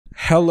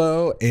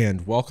Hello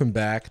and welcome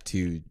back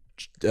to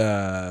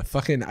I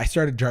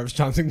started Jarvis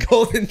Johnson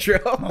Gold intro.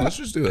 Let's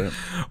just do that.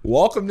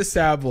 Welcome to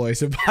Sad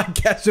Boys, a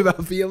podcast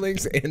about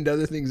feelings and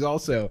other things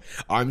also.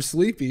 I'm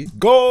sleepy.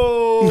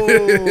 Gold!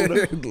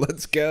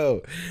 Let's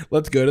go.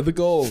 Let's go to the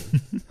gold.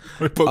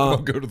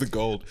 Pokemon Go to the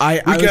gold. I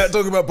can't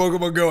talk about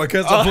Pokemon Go. I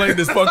can't stop playing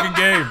this fucking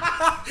game.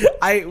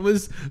 I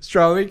was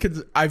struggling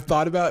because I've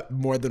thought about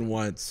more than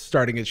once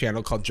starting a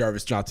channel called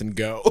Jarvis Johnson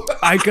Go.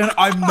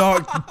 I'm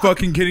not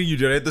fucking kidding you,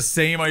 dude. I had the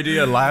same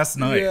idea last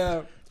night.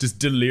 Yeah. Just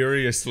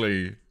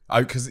deliriously.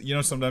 Because,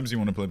 sometimes you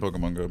want to play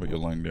Pokemon Go, but you're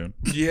lying down.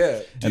 Yeah.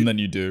 Dude. And then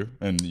you do.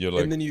 And you're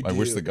like, I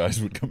wish the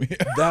guys would come here.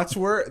 That's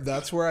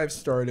where I've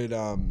started.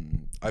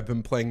 I've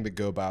been playing the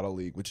Go Battle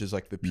League, which is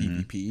like the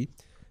PvP.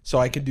 So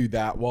I can do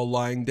that while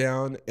lying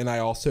down. And I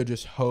also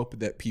just hope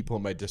that people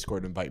in my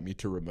Discord invite me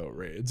to remote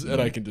raids.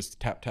 And I can just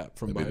tap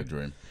from my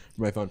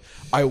phone.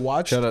 I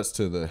watched... Shoutouts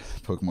to the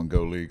Pokemon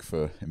Go League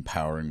for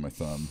empowering my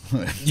thumb.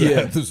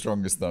 Yeah. The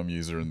strongest thumb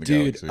user in the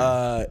galaxy.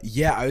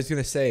 Yeah, I was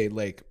going to say,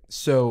 we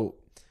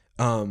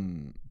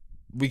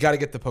got to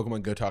get the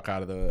Pokemon Go talk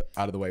out of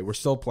the way. We're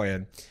still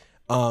playing.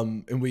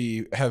 And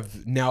we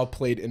have now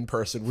played in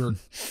person.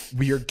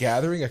 We are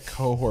gathering a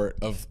cohort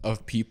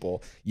of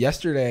people.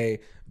 Yesterday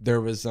there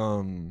was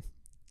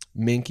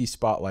Minky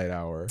Spotlight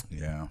Hour.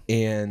 Yeah.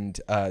 And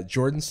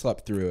Jordan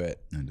slept through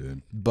it. I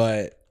did.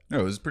 But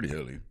no, it was pretty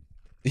early.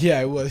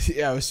 Yeah, it was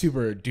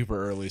super duper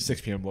early,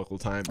 6 p.m. local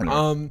time.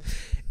 Right.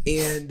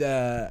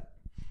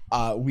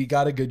 We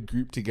got a good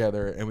group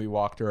together and we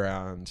walked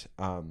around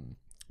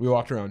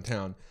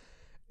town,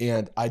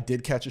 and I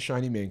did catch a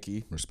shiny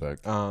Minky.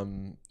 Respect.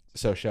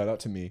 So shout out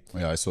to me.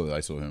 Yeah, I saw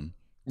him.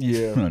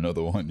 Yeah.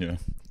 Another one, yeah.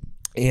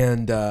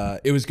 And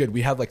it was good.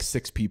 We had like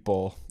 6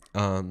 people.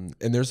 And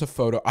there's a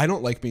photo. I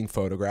don't like being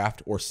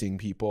photographed or seeing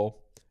people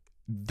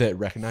that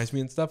recognize me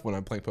and stuff when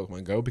I'm playing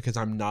Pokemon Go, because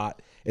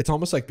it's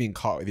almost like being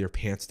caught with your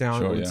pants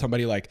down when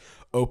somebody like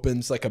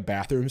opens like a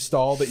bathroom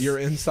stall that you're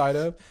inside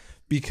of,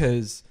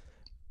 because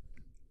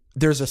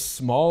there's a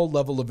small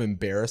level of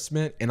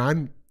embarrassment, and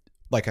I'm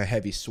like a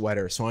heavy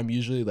sweater, so I'm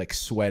usually like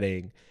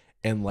sweating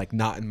and like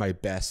not in my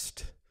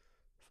best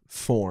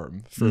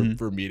form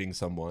for meeting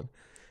someone.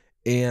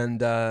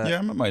 And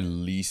I'm at my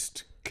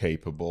least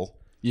capable.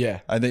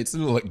 Yeah, I think it's a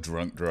little like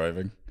drunk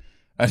driving.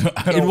 I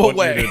don't in what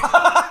way?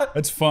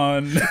 It's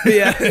fun.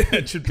 Yeah,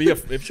 it should be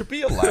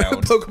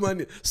allowed.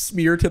 Pokemon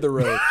smear to the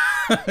road.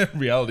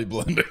 Reality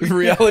blending.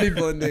 Reality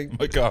blending.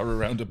 My car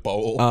around a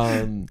bowl.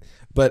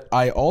 But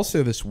I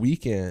also this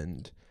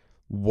weekend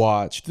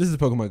watched. This is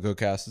the Pokemon Go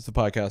cast. It's a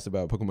podcast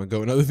about Pokemon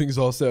Go and other things.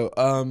 Also,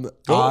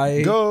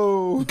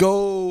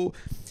 Go.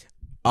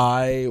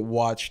 I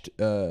watched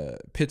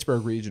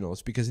Pittsburgh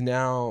Regionals because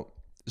now.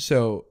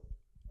 So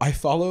I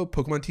follow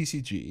Pokemon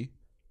TCG.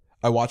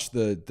 I watch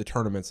the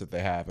tournaments that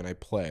they have and I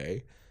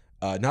play.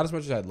 Not as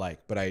much as I'd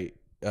like, but I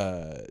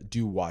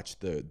do watch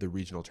the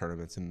regional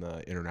tournaments and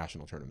the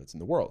international tournaments in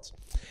the Worlds.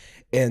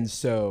 And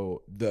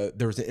so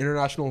there was an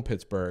international in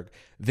Pittsburgh.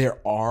 There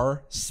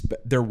was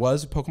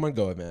a Pokemon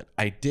Go event.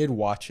 I did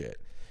watch it.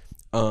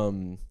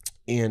 And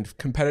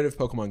competitive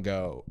Pokemon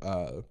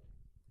Go,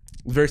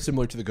 very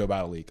similar to the Go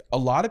Battle League. A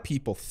lot of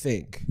people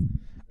think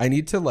I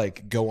need to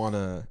like go on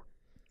a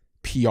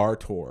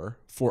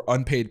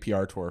unpaid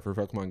PR tour for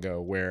Pokemon Go,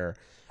 where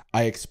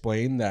I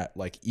explain that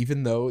like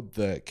even though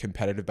the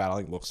competitive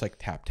battling looks like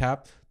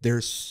tap,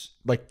 there's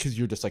like, because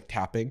you're just like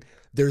tapping,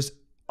 there's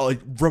a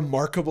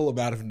remarkable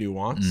amount of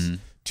nuance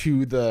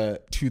to the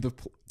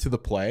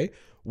play,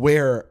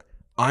 where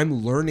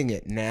I'm learning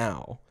it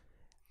now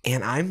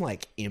and I'm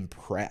like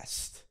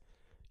impressed.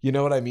 You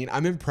know what I mean?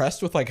 I'm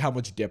impressed with like how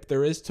much depth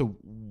there is to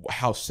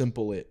how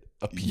simple it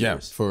appears. Yeah,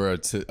 for a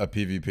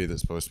PvP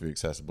that's supposed to be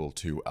accessible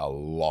to a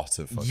lot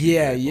of fucking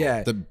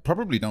people that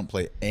probably don't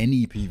play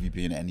any PvP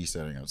in any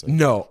setting outside.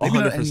 No, maybe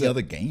not any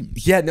other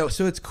games. Yeah, no.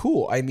 So it's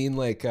cool. I mean,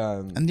 like,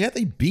 and yet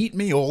they beat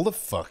me all the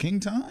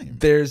fucking time.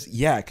 Because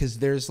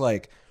there's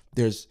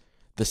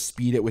the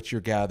speed at which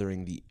you're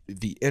gathering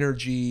the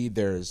energy.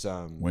 There's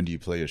when do you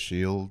play your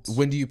shields?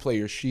 When do you play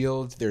your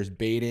shields? There's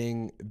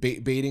baiting.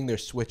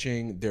 There's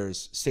switching.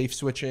 There's safe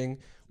switching,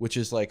 which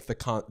is like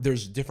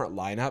there's different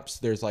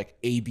lineups. There's like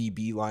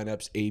ABB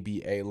lineups,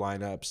 ABA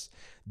lineups.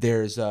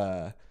 There's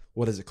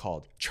what is it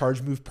called?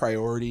 Charge move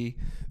priority.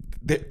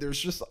 There's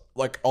just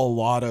like a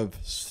lot of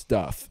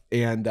stuff.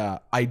 And I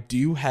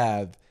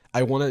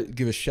want to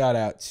give a shout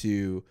out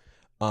to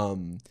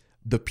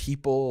the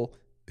people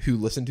who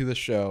listen to the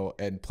show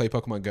and play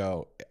Pokemon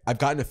Go. I've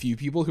gotten a few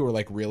people who are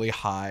like really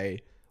high,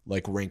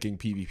 like ranking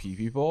PvP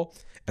people,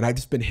 and I've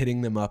just been hitting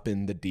them up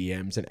in the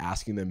DMs and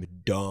asking them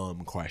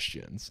dumb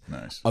questions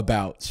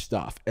about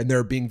stuff, and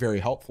they're being very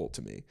helpful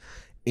to me.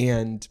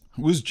 And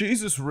was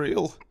Jesus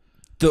real?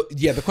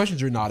 The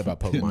questions are not about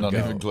Pokemon not Go.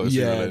 Even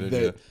closely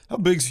related. How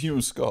big's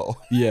human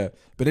skull? Yeah,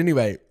 but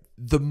anyway,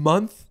 the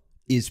month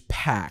is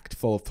packed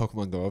full of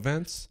Pokemon Go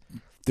events.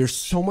 There's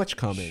so much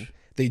coming.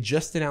 They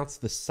just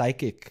announced the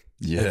Psychic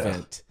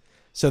event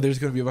So there's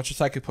going to be a bunch of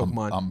psychic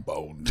Pokemon. I'm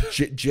boned.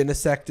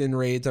 Genesect in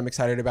raids I'm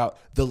excited about.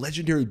 The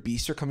legendary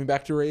beasts are coming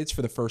back to raids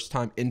for the first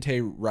time.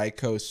 Entei,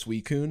 Raikou,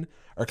 Suicune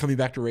are coming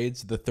back to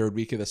raids the 3rd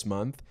week of this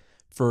month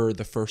for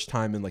the first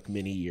time in like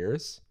many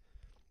years.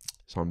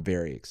 So I'm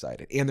very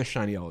excited. And they're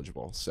shiny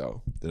eligible.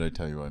 So Did I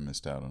tell you I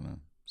missed out on a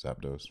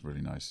Zapdos?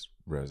 Really nice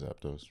rare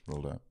Zapdos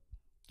rolled out.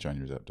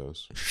 Shiny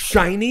Zapdos.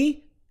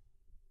 shiny?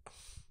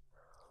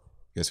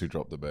 Guess who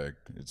dropped the bag?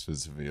 It's for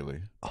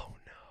severely. Oh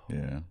no.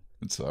 Yeah,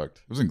 it sucked.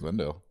 It was in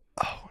Glendale.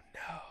 Oh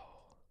no.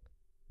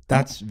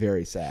 That's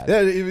very sad.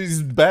 Yeah, it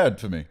was bad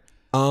for me.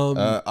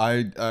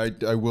 I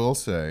I will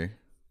say,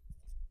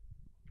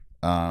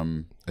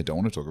 I don't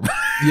want to talk about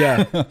it.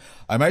 yeah.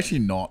 I'm actually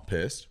not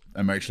pissed.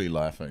 I'm actually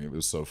laughing. It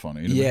was so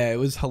funny. Yeah, it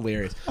was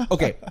hilarious.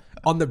 Okay,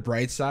 on the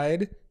bright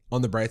side,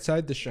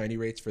 the shiny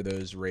rates for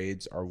those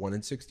raids are 1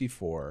 in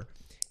 64,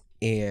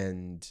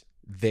 and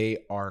they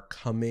are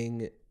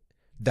coming.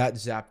 That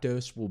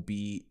Zapdos will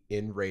be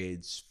in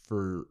raids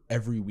for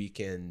every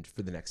weekend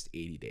for the next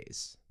 80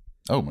 days.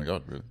 Oh my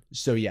god, really?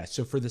 So yeah,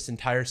 so for this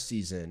entire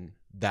season,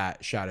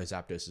 that Shadow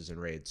Zapdos is in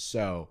raids.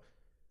 So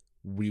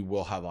we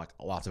will have like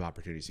lots of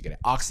opportunities to get it.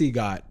 Oxy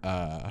got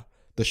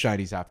the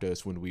shiny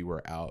Zapdos when we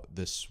were out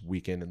this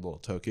weekend in Little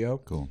Tokyo.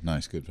 Cool,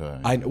 nice, good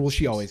pie. Well,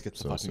 she always gets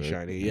the So fucking sick.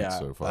 shiny. Yeah, Yeah.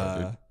 so far,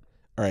 dude.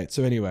 All right.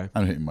 So anyway,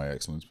 I'm hitting my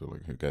excellence, but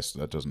like, who guess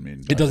that doesn't mean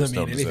it doesn't just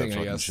mean don't deserve anything. I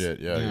fucking guess. shit.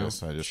 Yeah, No. I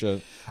guess I just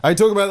Shit. I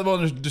talk about them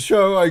on the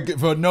show. I get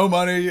for no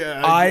money.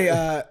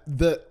 I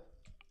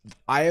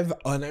have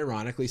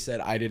unironically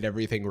said I did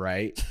everything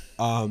right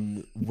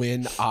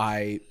when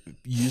I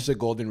used a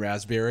golden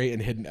raspberry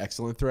and hit an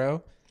excellent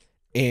throw.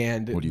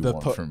 And What do you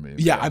want from me?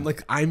 Yeah, man? I'm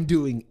like, I'm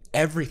doing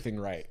everything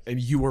right,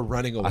 and you were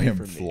running away I am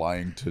from me.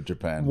 flying to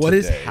Japan. What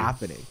is today.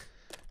 happening?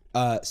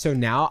 So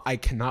now I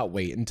cannot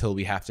wait until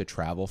we have to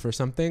travel for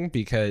something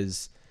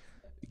because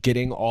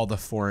getting all the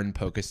foreign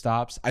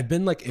Pokestops. I've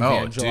been like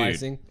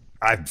evangelizing.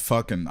 I won't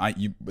talk about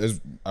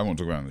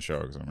it on the show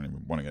because I don't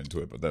even want to get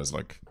into it. But there's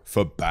like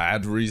for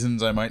bad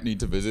reasons I might need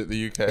to visit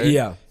the UK.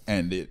 Yeah,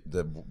 and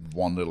the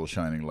one little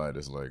shining light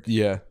is like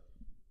yeah.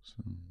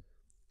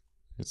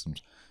 Get some.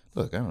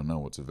 Look, I don't know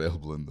what's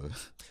available in the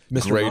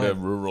Mr. greater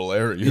Mime. rural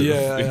area Yeah,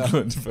 of yeah.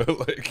 England for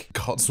like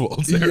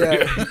Cotswolds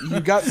area. Yeah, you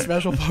got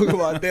special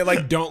Pokemon. They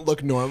like don't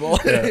look normal.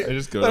 Yeah, I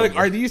just go They're like, over.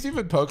 are these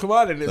even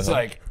Pokemon? And it's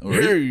like,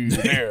 hey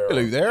there,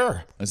 Hello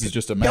there. This is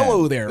just a man.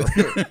 hello there,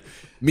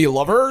 me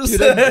lovers.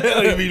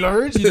 Hello, me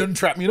lovers. You didn't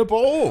trap me in a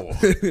bowl.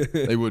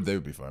 They would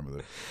be fine with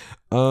it.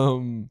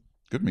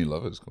 Good me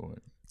lovers, call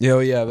it.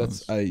 Yeah,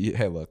 that's.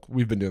 Hey, look,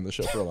 we've been doing the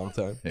show for a long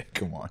time. Yeah,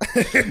 come on.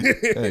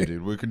 Hey,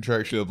 dude, we're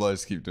contractually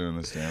obliged to keep doing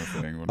this damn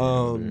thing. What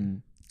are we gonna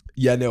do?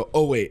 Yeah, no.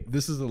 Oh, wait.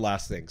 This is the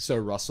last thing. So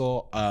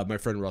Russell, my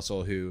friend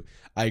Russell, who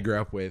I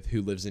grew up with,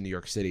 who lives in New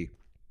York City.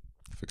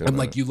 Forget I'm about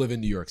like, it. you live in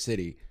New York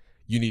City.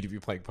 You need to be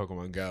playing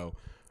Pokemon Go.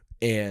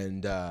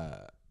 And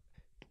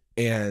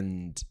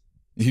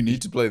You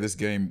need to play this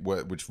game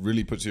which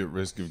really puts you at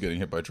risk of getting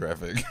hit by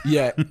traffic.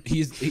 yeah,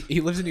 he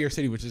lives in New York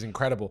City, which is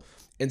incredible.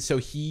 And so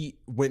he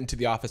went into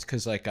the office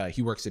because like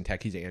he works in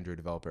tech. He's an Android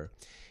developer.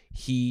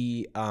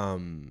 He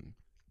went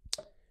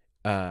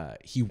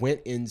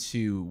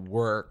into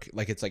work,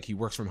 like it's like he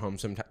works from home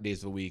some days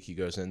of the week. He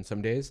goes in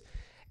some days,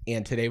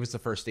 and today was the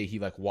first day he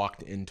like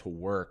walked into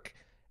work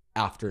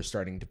after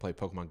starting to play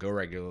Pokemon Go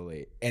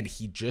regularly, and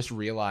he just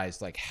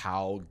realized like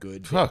how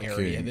good the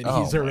area that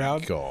he's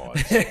around. God,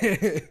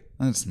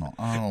 that's not.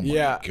 Oh my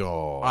Yeah,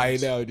 god, I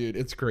know, dude.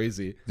 It's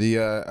crazy.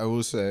 I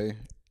will say,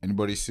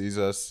 anybody sees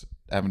us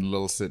having a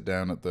little sit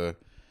down at the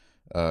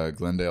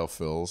Glendale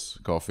Phil's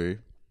coffee,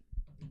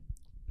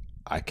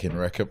 I can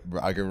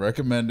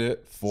recommend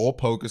it. 4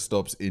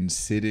 Pokestops in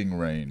sitting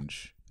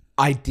range.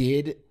 I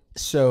did.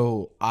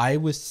 So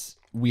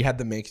we had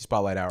the Mankey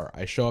Spotlight Hour.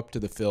 I show up to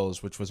the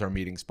Phil's, which was our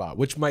meeting spot,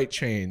 which might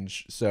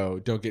change. So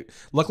don't get.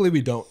 Luckily,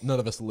 none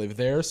of us live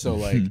there. So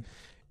like,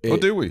 Or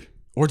do we?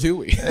 Or do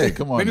we? Hey,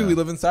 come on. Maybe now. we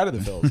live inside of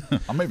the Phil's.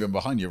 I'm maybe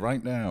behind you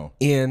right now.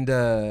 And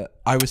I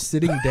was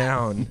sitting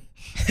down.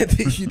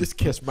 You just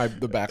kissed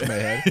the back of my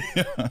head.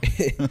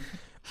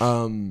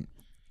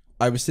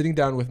 I was sitting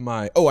down with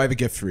my. Oh, I have a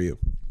gift for you.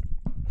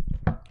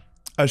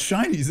 A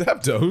shiny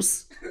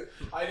Zapdos.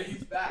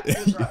 He's back.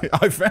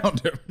 I found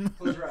him.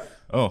 Close your eyes.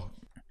 Oh.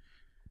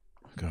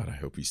 God, I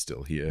hope he's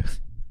still here.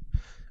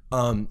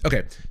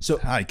 Okay, so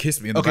Hi,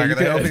 kiss me in the okay, back you of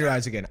the can open head. your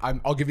eyes again.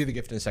 I'll give you the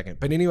gift in a second.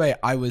 But anyway,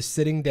 I was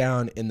sitting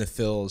down in the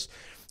Phil's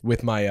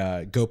with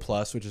my Go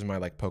Plus, which is my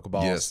like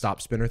Pokeball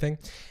stop spinner thing,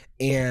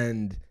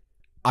 and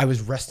I was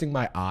resting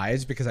my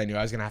eyes because I knew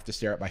I was gonna have to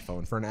stare at my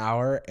phone for an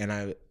hour, and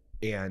I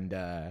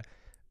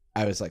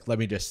was like, let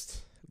me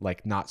just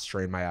like not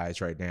strain my eyes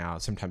right now.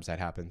 Sometimes that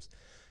happens.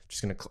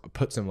 Just gonna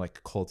put some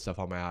like cold stuff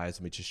on my eyes.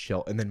 Let me just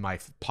chill. And then my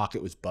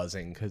pocket was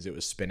buzzing because it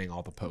was spinning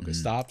all the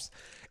Pokestops.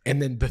 And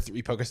then the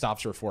 3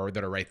 Pokestops or 4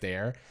 that are right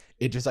there,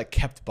 it just like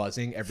kept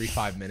buzzing every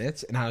 5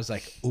 minutes. And I was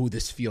like, oh,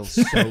 this feels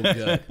so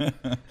good.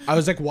 I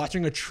was like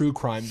watching a true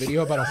crime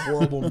video about a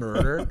horrible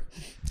murder.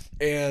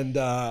 And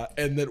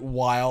then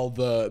while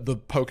the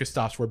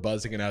Pokestops were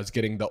buzzing and I was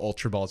getting the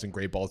Ultra Balls and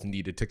Great Balls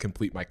needed to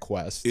complete my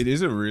quest. It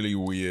is a really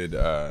weird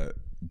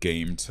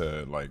game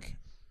to like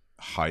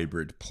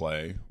hybrid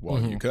play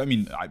while you. Cause, I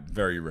mean, I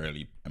very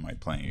rarely am I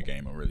playing a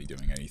game or really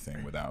doing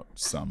anything without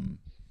some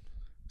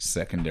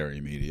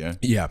secondary media.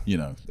 Yeah, you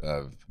know,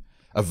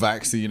 a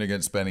vaccine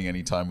against spending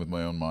any time with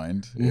my own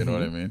mind. You know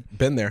what I mean?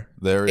 Been there.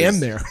 There is. Am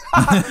there.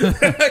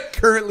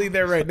 Currently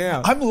there right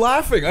now. I'm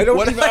laughing. I'm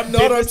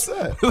not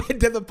upset. I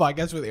did the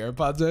podcast with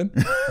AirPods in.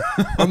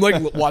 I'm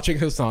like watching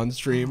Hassan's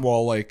stream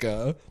while like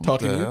talking.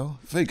 What the hell?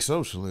 Fake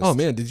socialist. Oh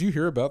man, did you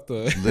hear about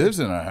the lives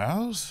in a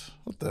house?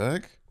 What the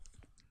heck?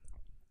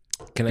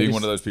 Can Being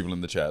one of those people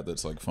in the chat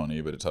that's like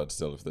funny, but it's hard to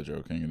tell if they're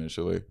joking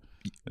initially.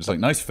 It's like,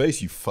 nice face,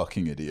 you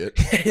fucking idiot.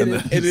 And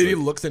then he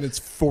looks and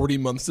it's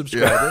 40-month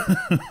subscriber.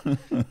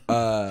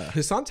 Yeah.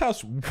 Hassan's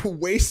house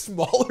way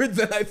smaller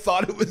than I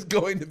thought it was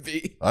going to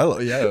be.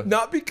 Yeah.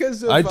 Not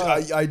because of...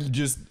 I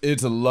just...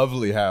 It's a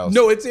lovely house.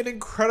 No, it's an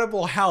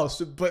incredible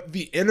house, but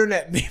the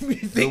internet made me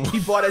think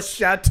he bought a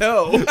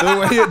chateau.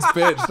 The way it's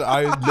pitched,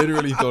 I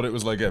literally thought it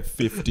was like a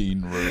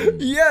 15-room.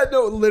 Yeah,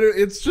 no,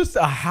 literally, it's just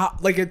a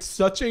house. Like, it's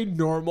such a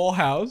normal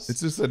house. It's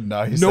just a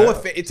nice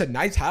house. It's a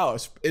nice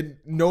house. And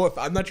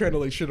I'm not trying to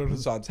like shit on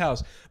Hassan's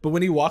house, but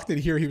when he walked in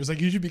here, he was like,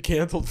 "You should be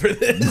canceled for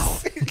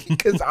this,"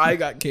 because I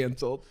got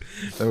canceled.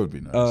 That would be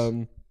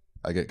nice.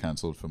 I get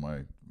canceled for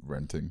my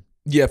renting.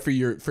 Yeah, for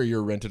your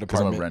rented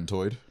apartment. Because I'm a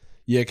rentoid.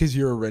 Yeah, because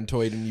you're a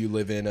rentoid and you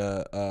live in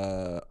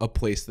a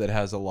place that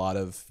has a lot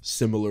of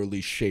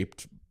similarly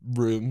shaped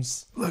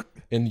rooms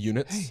and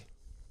units. Hey,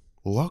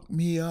 lock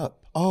me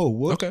up. Oh,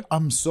 what? Okay. Are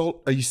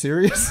you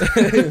serious?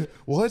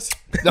 What?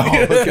 No,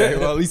 okay.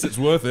 Well, at least it's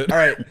worth it. All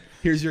right,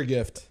 here's your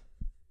gift.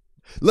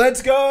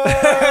 Let's go!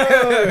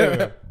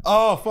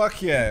 Oh,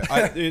 fuck yeah.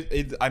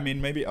 I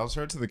mean, maybe I'll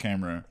show it to the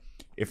camera.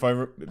 If I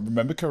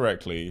remember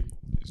correctly,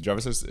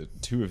 Jarvis has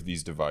two of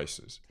these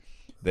devices.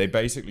 They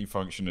basically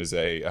function as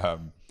a,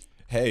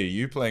 hey,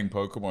 you playing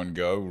Pokemon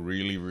Go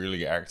really,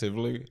 really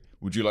actively?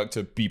 Would you like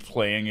to be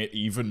playing it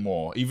even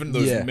more? Even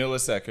those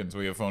milliseconds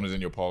where your phone is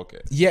in your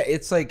pocket. Yeah,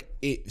 it's like,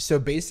 so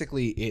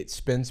basically it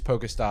spins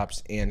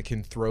Pokestops and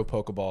can throw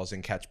Pokeballs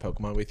and catch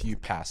Pokemon with you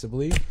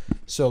passively.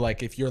 So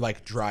like if you're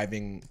like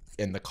driving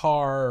in the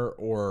car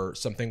or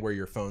something where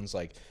your phone's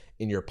like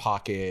in your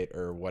pocket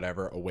or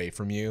whatever away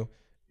from you,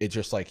 it's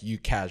just like you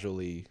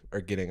casually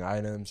are getting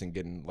items and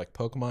getting like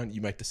Pokemon.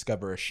 You might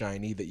discover a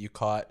shiny that you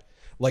caught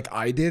like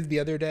I did the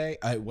other day.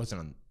 I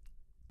wasn't on...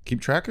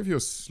 Keep track of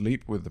your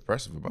sleep with the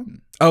press of a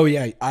button. Oh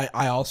yeah,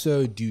 I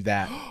also do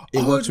that.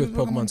 It works with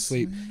Pokemon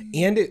Sleep,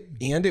 and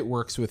it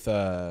works with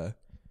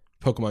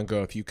Pokemon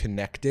Go. If you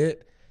connect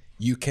it,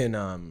 you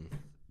can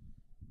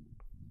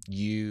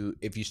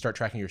if you start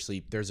tracking your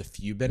sleep, there's a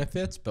few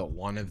benefits, but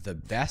one of the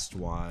best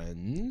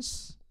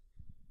ones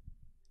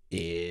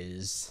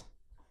is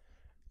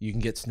you can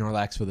get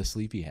Snorlax with a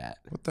sleepy hat.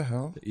 What the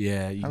hell?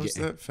 Yeah, how is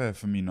that fair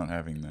for me not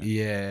having that?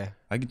 Yeah,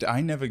 I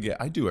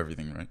do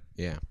everything right.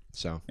 Yeah.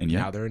 So and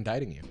now they're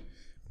indicting you.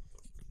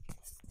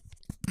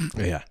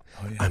 Yeah.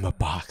 Oh, yeah. I'm a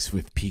box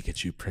with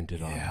Pikachu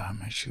printed on. Yeah,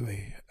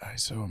 I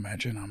so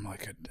imagine I'm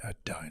like a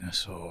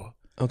dinosaur.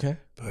 Okay.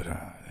 But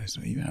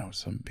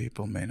some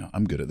people may not.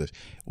 I'm good at this.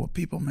 What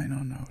people may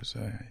not know is,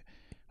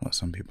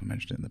 some people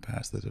mentioned it in the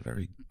past. There's a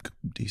very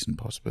decent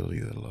possibility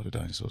that a lot of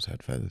dinosaurs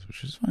had feathers,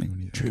 which is funny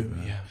when you think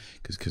about it.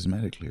 Because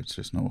cosmetically, it's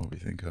just not what we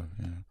think of.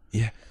 You know.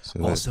 Yeah.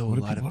 So also,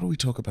 what do we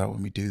talk about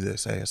when we do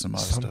this ASMR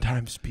stuff?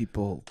 Sometimes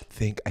people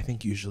think. I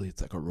think usually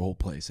it's like a role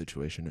play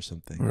situation or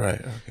something. Right.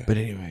 Okay. But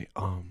anyway,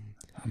 a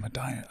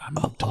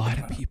lot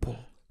of people,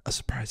 a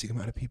surprising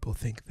amount of people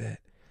think that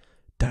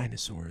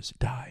dinosaurs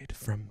died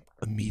from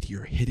a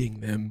meteor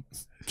hitting them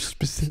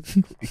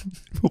specifically.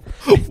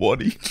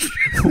 What each?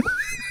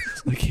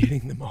 Like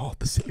hitting them all at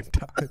the same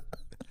time.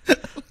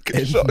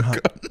 And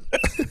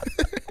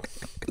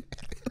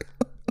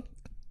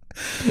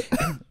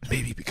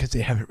maybe because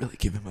they haven't really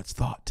given much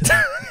thought to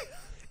the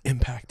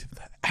impact of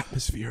the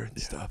atmosphere and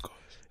stuff.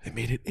 It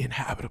made it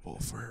inhabitable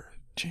for...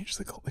 Change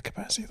the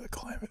capacity of the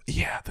climate.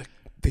 Yeah,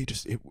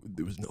 it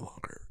was no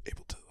longer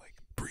able to like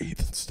breathe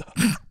and stuff.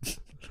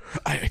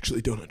 I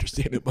actually don't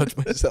understand it much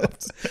myself.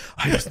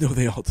 I just know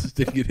they all just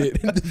didn't get hit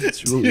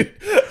individually.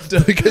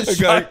 Like a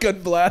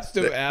shotgun blast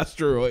of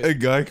asteroids. A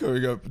guy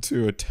coming up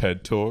to a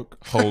TED talk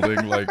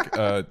holding like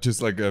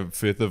just like a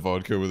fifth of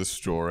vodka with a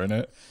straw in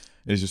it.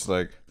 He's just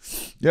like,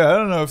 yeah, I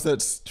don't know if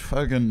that's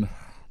fucking...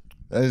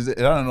 I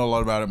don't know a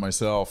lot about it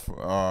myself.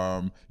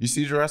 You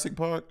see Jurassic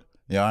Park?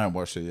 Yeah, I haven't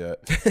watched it yet.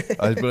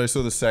 But I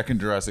saw the second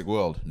Jurassic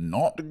World.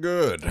 Not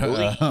good.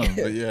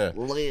 But yeah.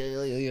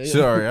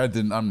 Sorry,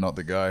 I'm not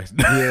the guy.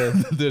 Yeah.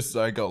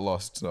 I got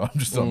lost, so I'm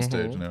just on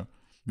stage now.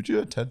 Would you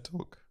do a TED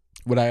talk?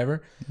 Would I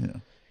ever? Yeah.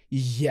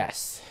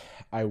 Yes,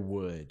 I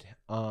would.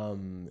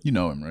 You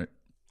know him, right?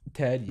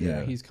 Ted,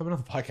 yeah. He's coming on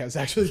the podcast,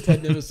 actually,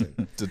 Ted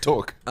Nivison. To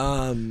talk.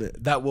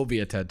 That will be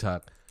a TED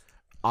talk.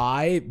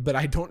 But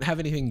I don't have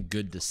anything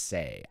good to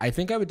say. I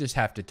think I would just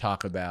have to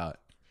talk about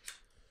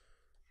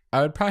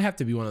I would probably have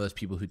to be one of those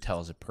people who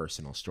tells a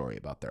personal story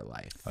about their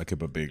life. Like a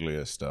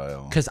Babiglia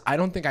style. Because I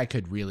don't think I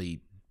could really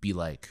be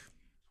like,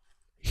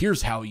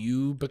 here's how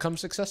you become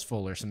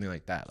successful or something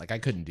like that. Like I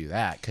couldn't do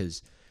that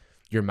because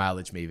your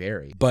mileage may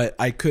vary. But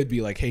I could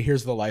be like, hey,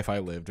 here's the life I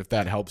lived. If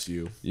that helps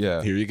you,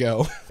 Yeah. here you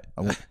go.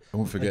 I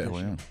won't forget who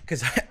I am.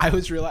 Because I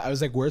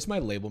was like, where's my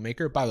label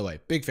maker? By the way,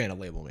 big fan of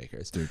label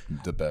makers. Dude,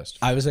 the best.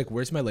 I was like,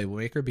 where's my label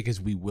maker?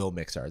 Because we will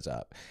mix ours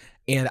up.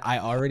 And I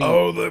already...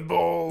 Oh, the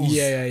balls.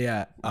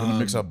 Yeah. We're going to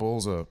mix our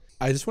balls up.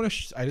 I just want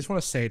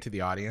to say to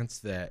the audience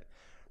that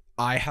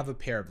I have a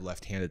pair of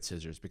left-handed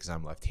scissors because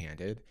I'm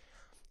left-handed.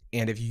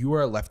 And if you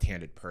are a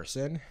left-handed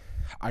person,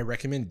 I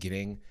recommend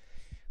getting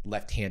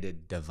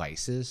left-handed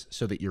devices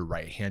so that your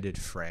right-handed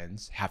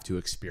friends have to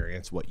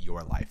experience what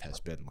your life has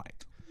been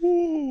like.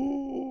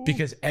 Ooh.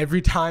 Because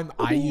every time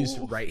I use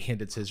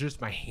right-handed scissors,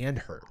 my hand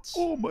hurts.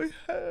 Oh, my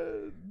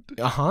head.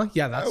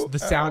 Yeah, that's the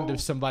sound of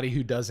somebody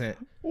who doesn't.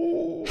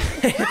 Ooh.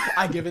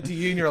 I give it to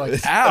you and you're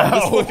like, ow,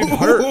 this fucking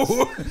hurts.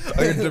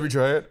 Let me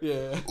try it.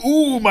 Yeah.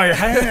 Ooh, my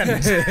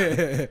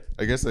hand.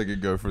 I guess I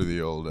could go for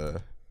the old,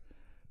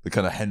 the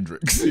kind of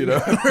Hendrix, you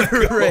know?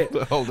 Right.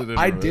 Hold it in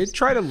I reverse. did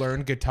try to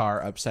learn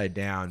guitar upside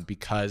down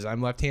because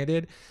I'm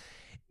left-handed.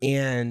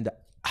 And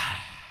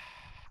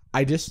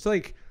I just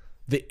like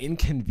the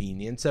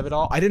inconvenience of it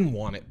all. I didn't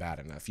want it bad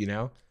enough, you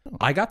know?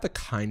 I got the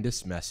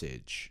kindest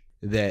message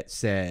that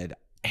said,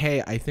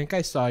 hey, I think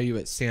I saw you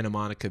at Santa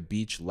Monica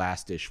Beach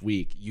last-ish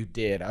week. You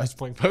did. I was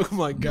playing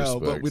Pokemon Go,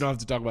 but we don't have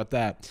to talk about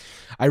that.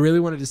 I really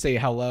wanted to say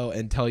hello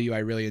and tell you I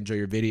really enjoy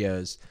your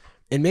videos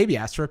and maybe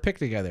ask for a pic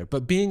together.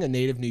 But being a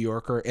native New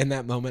Yorker, in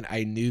that moment,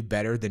 I knew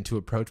better than to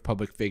approach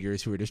public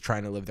figures who were just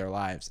trying to live their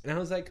lives. And I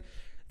was like,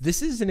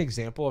 this is an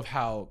example of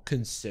how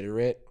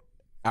considerate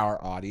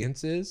our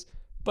audience is,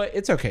 but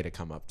it's okay to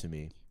come up to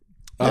me.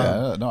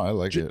 Yeah, no, I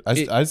like it. I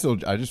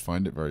just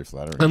find it very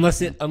flattering.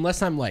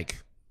 Unless I'm like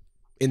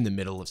in the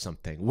middle of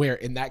something, where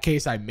in that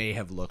case I may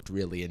have looked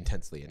really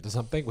intensely into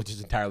something, which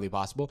is entirely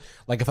possible.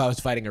 Like if I was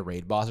fighting a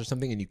raid boss or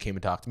something and you came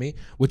and talked to me,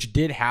 which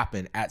did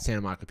happen at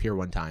Santa Monica Pier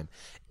one time,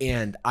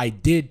 and I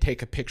did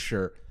take a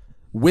picture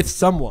with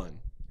someone.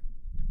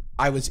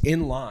 I was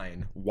in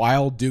line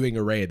while doing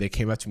a raid. They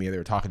came up to me and they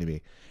were talking to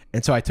me,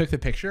 and so I took the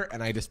picture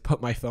and I just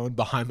put my phone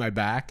behind my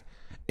back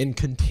and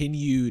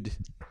continued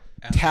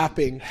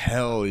tapping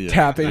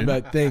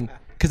that thing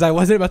because I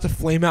wasn't about to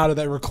flame out of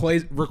that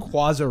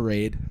Rayquaza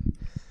raid.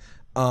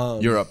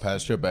 You're up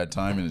past your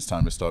bedtime and it's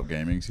time to stop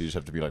gaming, so you just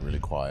have to be like really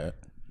quiet.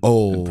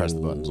 Oh, and press the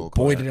buttons all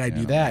boy, quiet, did I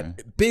do that.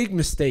 Yeah. Big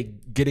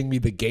mistake getting me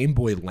the Game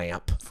Boy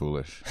lamp.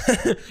 Foolish.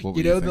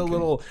 You know, the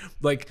little,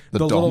 like,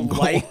 the little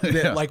light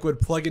that like would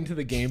plug into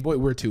the Game Boy.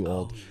 We're too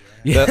old.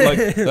 Yeah.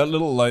 That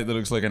little light that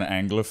looks like an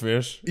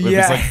anglerfish.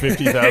 It's like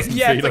 50,000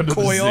 feet under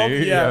the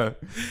sea. Yeah.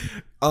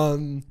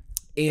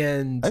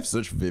 And I have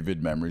such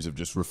vivid memories of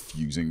just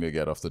refusing to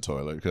get off the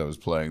toilet because I was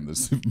playing the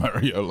Super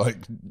Mario, like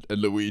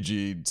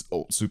Luigi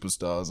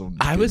Superstars. On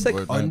I was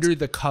like under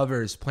the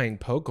covers playing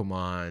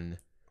Pokemon,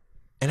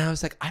 and I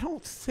was like, I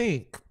don't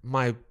think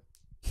my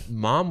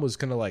mom was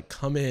gonna like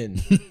come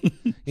in.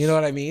 You know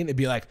what I mean? It'd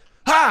be like,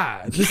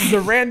 ha! This is a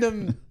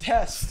random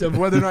test of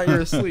whether or not you're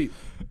asleep.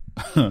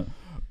 Man,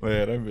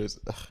 I miss.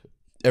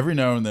 Every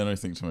now and then I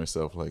think to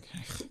myself, like,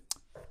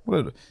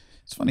 what?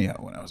 It's funny how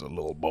when I was a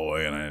little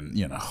boy and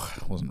I,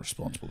 wasn't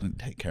responsible, didn't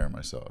take care of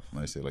myself, and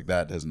I say like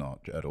that has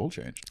not at all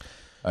changed.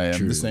 I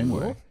am the same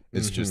way.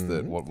 It's just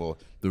that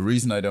the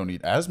reason I don't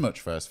eat as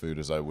much fast food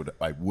as I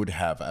would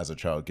have as a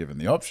child given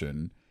the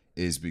option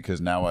is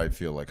because now I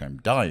feel like I'm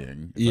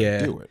dying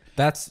if I do it.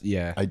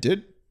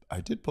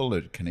 I did pull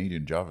a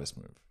Canadian Jarvis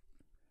move.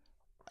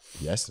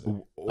 Yes,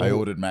 I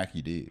ordered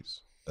Mackie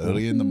D's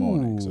early in the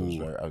morning. So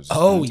I was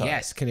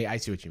yes, I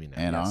see what you mean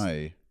now. And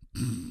I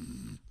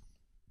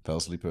fell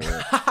asleep at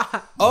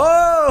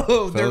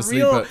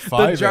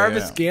the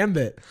Jarvis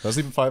Gambit. Fell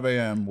asleep at 5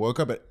 a.m. Woke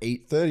up at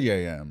 8:30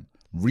 a.m.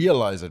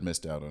 Realized I'd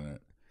missed out on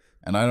it,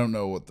 and I don't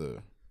know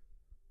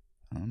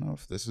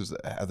if this is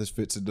how this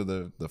fits into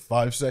the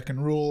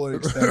 5-second rule and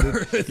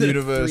extended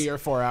universe. 3 or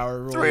 4 hour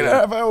rule.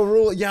 3.5 hour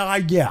rule. Yeah.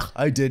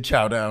 I did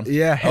chow down.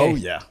 Yeah. Hey, oh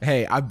yeah.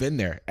 Hey, I've been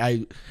there.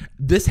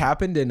 This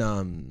happened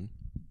in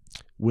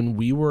when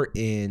we were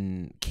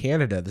in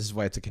Canada. This is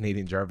why it's a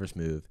Canadian Jarvis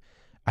move.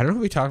 I don't know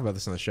if we talked about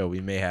this on the show. We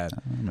may have.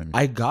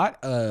 I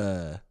got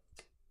a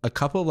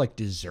couple of like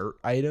dessert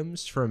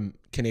items from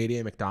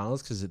Canadian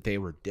McDonald's because they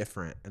were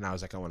different, and I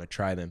was like, I want to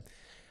try them.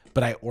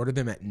 But I ordered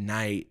them at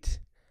night,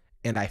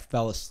 and I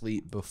fell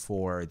asleep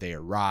before they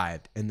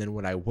arrived. And then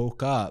when I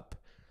woke up,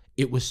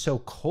 it was so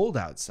cold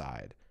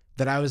outside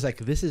that I was like,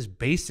 this is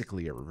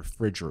basically a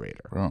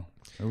refrigerator. Bro,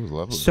 it was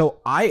lovely. So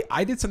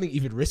I did something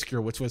even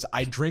riskier, which was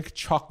I drank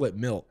chocolate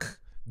milk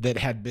that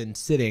had been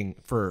sitting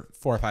for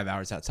 4 or 5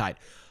 hours outside.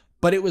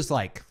 But it was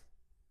like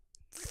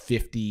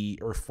 50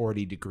 or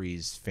 40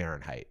 degrees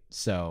Fahrenheit.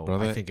 So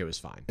I think it was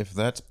fine. If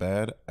that's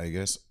bad, I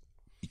guess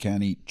you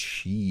can't eat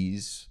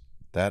cheese.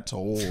 That's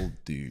old,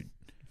 dude.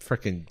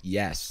 freaking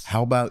yes.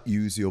 How about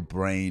use your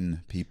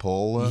brain,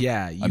 people?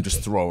 Yeah, I'm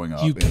just throwing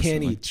up. You instantly.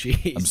 can't eat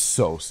cheese. I'm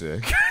so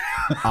sick.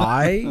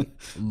 I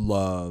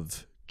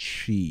love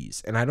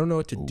cheese, and I don't know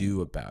what to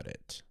do about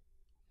it.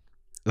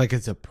 Like,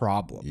 it's a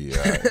problem.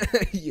 Yeah.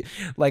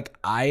 Like,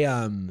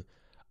 I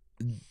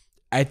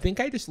think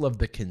I just love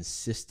the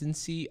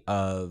consistency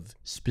of,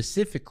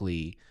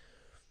 specifically,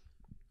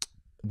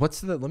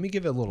 let me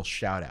give it a little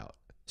shout out.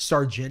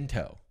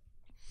 Sargento.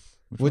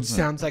 Which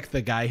sounds like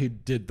the guy who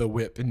did the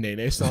whip in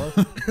Nene song.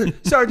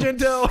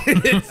 Sargento.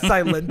 It's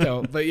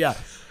Silento. But yeah.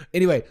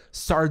 Anyway,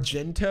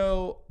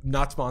 Sargento,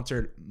 not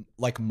sponsored,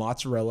 like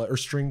mozzarella or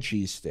string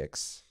cheese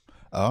sticks.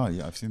 Oh,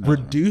 yeah, I've seen that.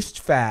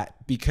 Reduced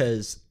fat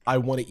because I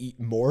want to eat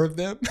more of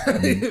them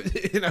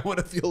and I want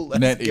to feel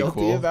less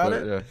guilty about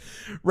it. Yeah.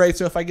 Right.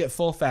 So if I get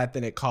full fat,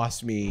 then it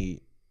costs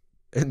me,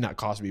 not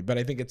cost me, but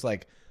I think it's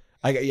like,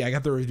 I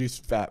got the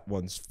reduced fat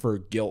ones for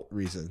guilt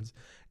reasons.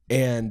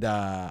 And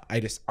I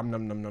just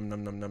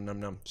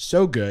nom.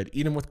 So good.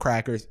 Eat them with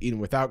crackers, eat them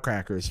without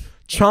crackers.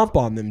 Chomp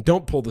on them.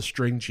 Don't pull the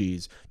string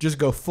cheese. Just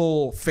go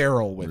full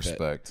feral with it.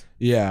 Respect.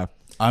 Yeah.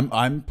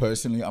 I'm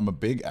personally a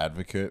big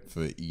advocate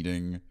for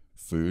eating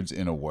foods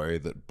in a way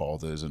that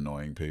bothers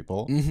annoying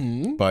people.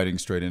 Mm-hmm. Biting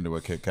straight into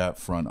a Kit Kat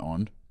front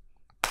on.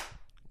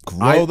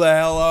 Grow the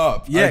hell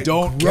up. Yeah, I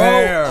don't grow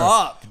care.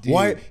 up, dude.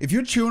 Why? If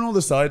you're chewing all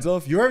the sides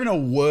off, you're having a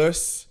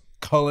worse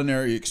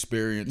culinary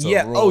experience.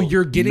 Yeah. Overall. Oh,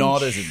 you're getting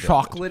Not as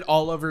chocolate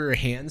all over your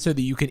hand so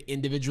that you can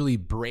individually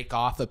break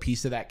off a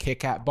piece of that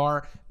Kit Kat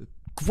bar.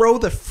 Grow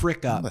the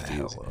frick up,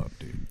 dude.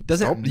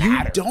 Doesn't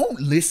matter. You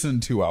don't listen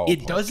to our It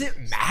podcast.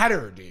 doesn't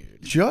matter,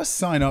 dude. Just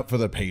sign up for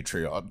the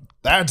Patreon.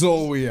 That's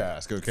all we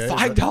ask, okay?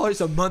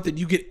 $5 a month and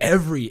you get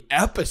every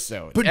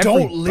episode. But every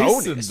don't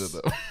listen bonus.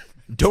 to them.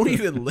 Don't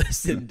even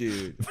listen,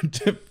 dude.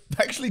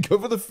 Actually, go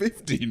for the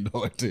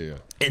 $15 tier.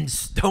 And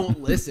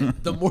don't listen.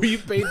 The more you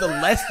pay, the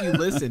less you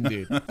listen,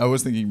 dude. I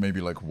was thinking maybe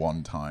like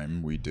one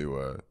time we do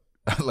a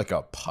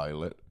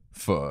pilot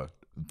for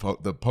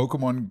the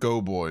Pokemon Go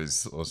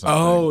Boys or something.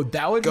 Oh,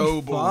 that would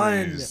Go be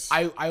fun. Boys.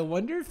 I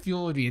wonder if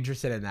people would be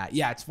interested in that.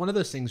 Yeah, it's one of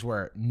those things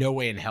where no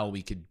way in hell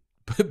we could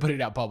put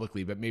it out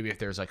publicly, but maybe if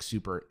there's like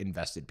super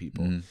invested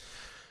people.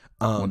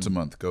 Once a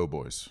month, Go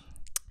Boys.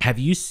 Have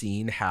you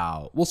seen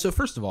how... Well, so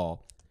first of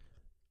all,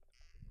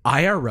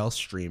 IRL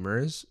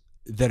streamers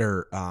that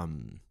are...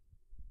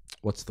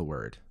 what's the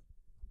word?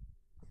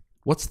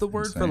 What's the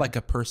word for like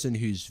a person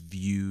who's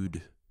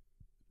viewed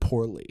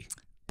poorly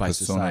by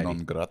Persona society?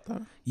 non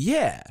grata?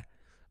 Yeah.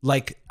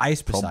 Like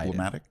Ice Poseidon.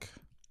 Problematic?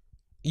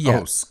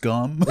 Yeah. Oh,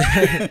 scum?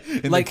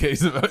 In Like- the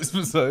case of Ice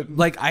Poseidon?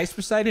 Like Ice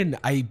Poseidon,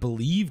 I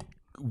believe,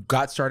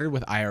 got started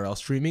with IRL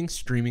streaming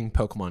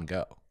Pokemon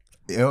Go.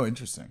 Oh,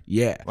 interesting.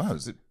 Yeah. Wow,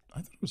 is it...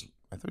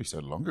 I thought he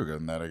started longer ago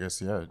than that. I guess,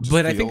 yeah. It just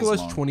But I think it feels was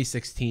long.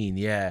 2016.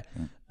 Yeah.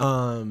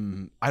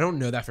 I don't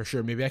know that for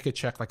sure. Maybe I could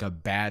check like a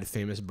bad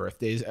famous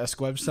birthdays-esque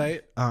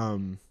website.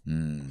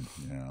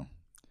 Yeah.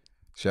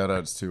 Shout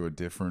outs to a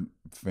different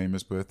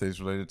famous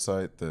birthdays related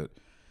site that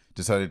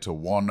decided to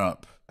one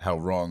up how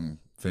wrong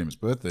famous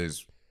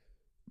birthdays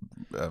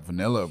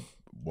vanilla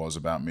was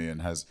about me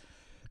and has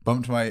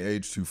bumped my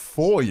age to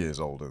 4 years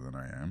older than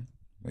I am.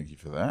 Thank you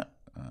for that.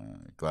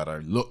 Glad I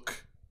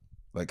look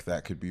like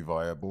that could be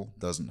viable.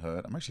 Doesn't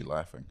hurt. I'm actually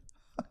laughing.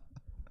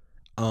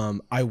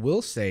 I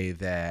will say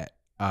that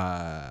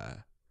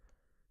IRL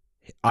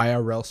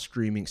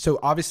streaming. So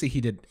obviously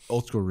he did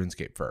old school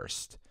RuneScape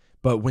first,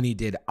 but when he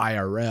did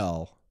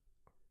IRL,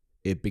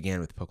 it began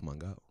with Pokemon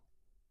Go.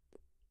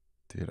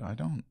 Dude, I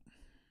don't...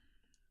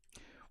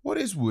 What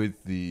is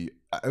with I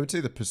would say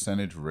the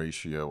percentage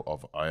ratio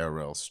of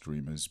IRL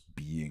streamers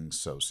being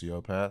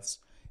sociopaths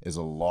is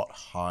a lot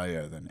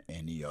higher than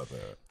any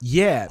other.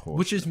 Yeah,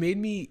 which has made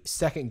me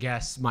second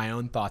guess my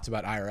own thoughts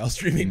about IRL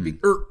streaming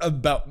or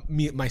about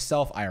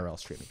myself IRL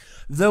streaming.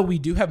 Though we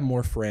do have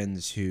more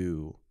friends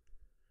who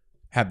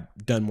have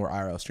done more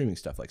IRL streaming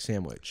stuff like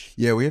Sandwich.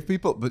 Yeah, we have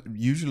people, but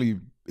usually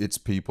it's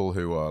people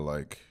who are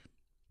like,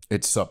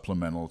 it's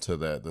supplemental to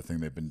the thing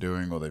they've been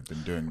doing or they've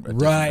been doing. A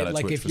different Right, kind of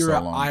like Twitch if for you're so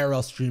an long.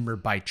 IRL streamer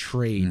by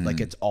trade,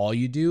 like it's all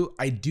you do,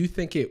 I do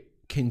think it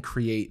can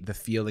create the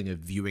feeling of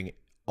viewing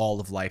all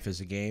of life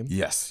as a game.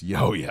 Yes.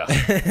 Oh, yeah.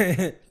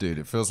 Dude,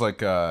 it feels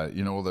like,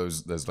 all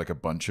those, there's like a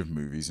bunch of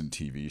movies and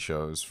TV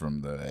shows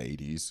from the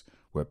 80s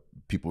where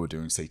people were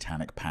doing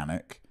Satanic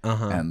Panic.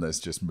 And there's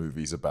just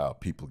movies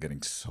about people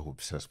getting so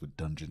obsessed with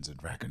Dungeons and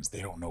Dragons,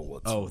 they don't know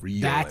what's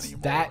real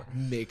anymore. That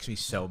makes me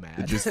so mad.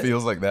 It just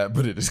feels like that,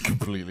 but it is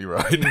completely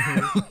right.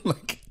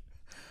 Like,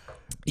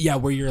 yeah,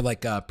 where you're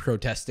like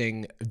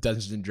protesting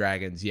Dungeons and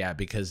Dragons. Yeah,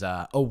 because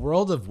a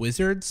world of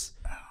wizards,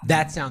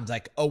 that sounds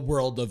like a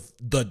world of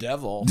the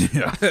devil.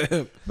 yeah.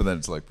 But then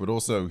it's like, but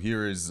also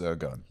here is a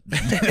gun.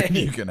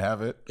 You can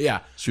have it.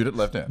 Yeah. Shoot it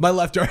left hand. My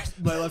left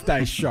eye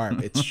is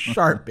sharp. It's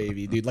sharp,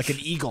 baby, dude. Like an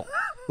eagle.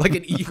 Like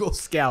an eagle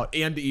scout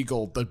and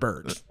eagle the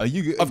bird. Are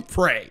you good? Of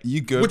prey.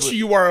 You good? Which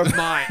you are of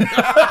mine.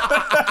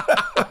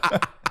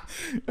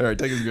 All right,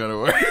 take his gun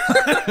away.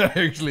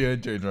 Actually, I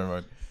changed my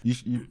mind.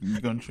 You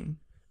gun shooting?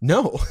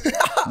 No.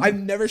 I've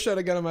never shot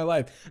a gun in my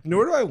life.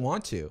 Nor do I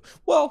want to.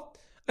 Well,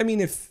 I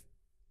mean, if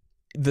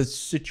the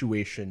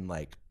situation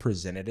like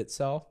presented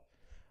itself,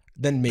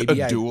 then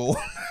maybe A duel.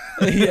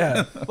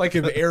 Yeah, like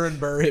if Aaron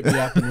Burr hit me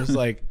up and was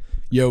like,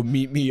 "Yo,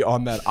 meet me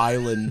on that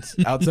island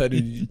outside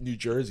of New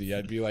Jersey,"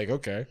 I'd be like,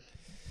 "Okay."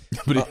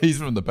 But he's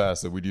from the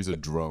past, so we'd use a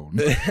drone.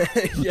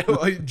 Yeah,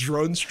 like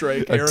drone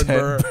strike. A Aaron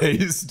Burr.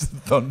 tent-based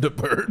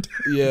Thunderbird.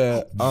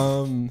 Yeah.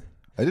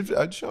 I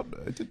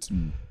did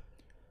some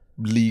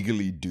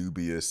legally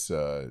dubious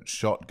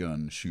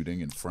shotgun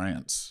shooting in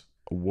France.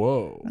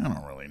 Whoa. I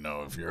don't really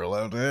know if you're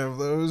allowed to have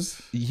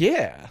those.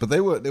 Yeah. But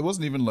there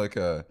wasn't even like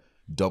a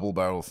double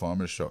barrel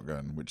farmer's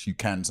shotgun, which you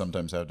can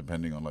sometimes have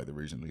depending on like the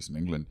region, at least in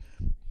England.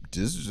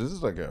 This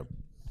is like a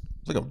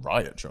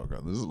riot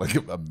shotgun. This is like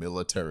a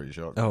military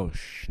shotgun. Oh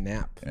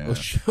snap! Yeah.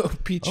 Oh,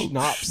 Peach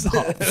schnapps.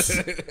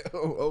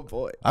 Oh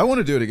boy. I want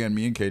to do it again.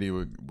 Me and Katie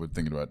were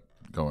thinking about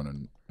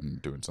going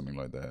and doing something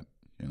like that.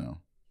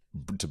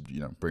 To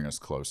bring us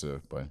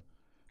closer by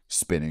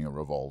spinning a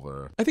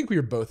revolver. I think we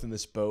were both in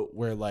this boat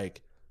where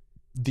like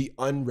the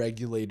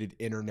unregulated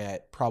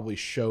internet probably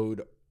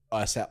showed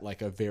us at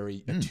like a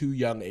too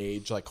young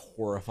age like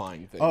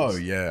horrifying things. Oh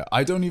yeah,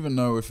 I don't even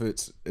know if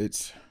it's.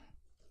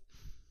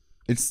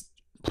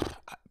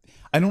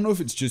 I don't know if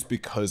it's just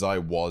because I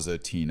was a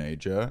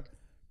teenager,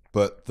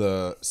 but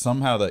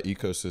somehow that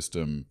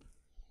ecosystem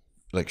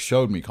like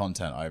showed me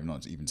content I have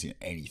not even seen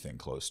anything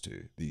close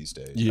to these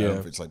days. Yeah, I don't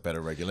know if it's like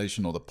better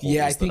regulation or the portals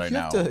I think that you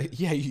I have now. to.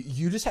 Yeah,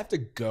 you just have to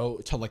go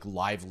to like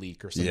Live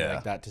Leak or something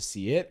like that to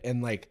see it,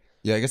 and like.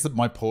 Yeah, I guess that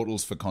my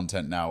portals for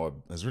content now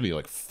there's really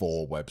like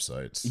 4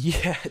 websites.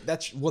 Yeah,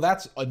 that's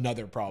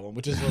another problem,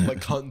 which is like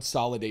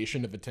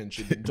consolidation of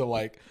attention into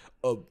like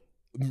a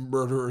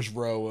murderer's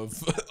row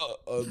of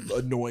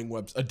annoying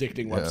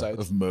addicting websites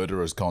of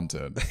murderous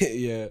content.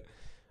 Yeah.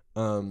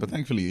 But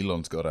thankfully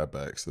Elon's got our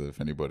back, so that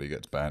if anybody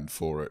gets banned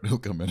for it, he'll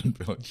come in and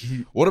be like,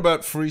 what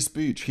about free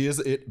speech? Here's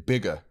it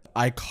bigger.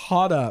 I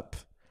caught up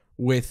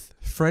with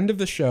friend of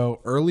the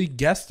show, early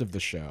guest of the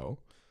show,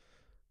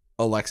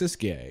 Alexis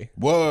Gay.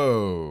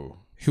 Whoa.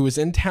 Who was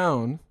in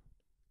town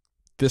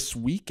this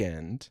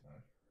weekend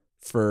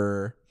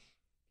for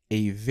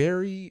a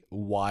very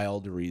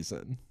wild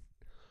reason.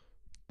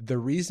 The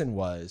reason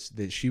was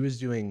that she was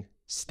doing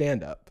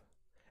stand-up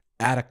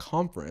at a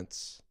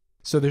conference.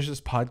 So there's this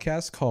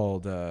podcast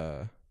called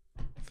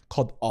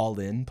All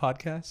In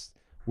Podcast,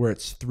 where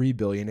it's 3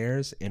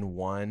 billionaires and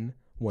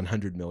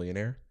 100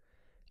 millionaire.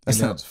 That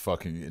sounds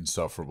fucking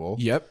insufferable.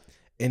 Yep.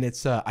 And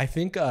it's I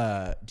think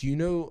do you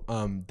know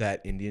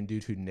that Indian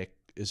dude who Nick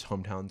is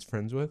hometown's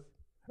friends with?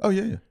 Oh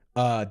yeah.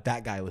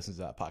 That guy listens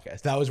to that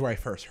podcast. That was where I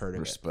first heard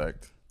of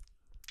Respect.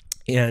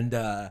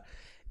 it.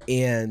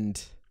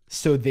 And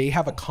so they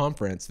have a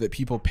conference that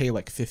people pay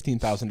like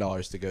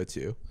 $15,000 to go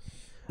to.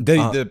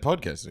 The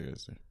podcast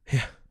series.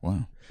 Yeah.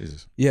 Wow.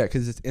 Jesus. Yeah,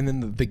 because it's and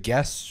then the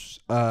guests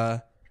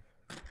the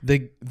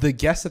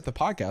guests at the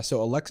podcast.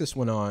 So Alexis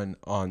went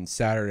on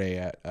Saturday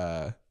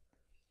at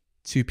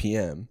 2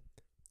 p.m.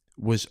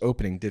 was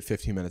opening, did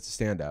 15 minutes of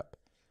stand up.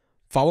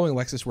 Following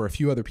Alexis were a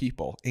few other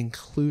people,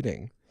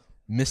 including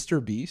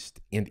Mr. Beast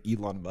and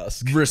Elon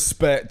Musk.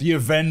 Respect. The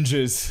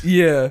Avengers.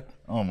 Yeah.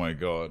 Oh my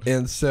God.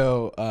 And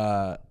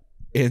so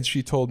and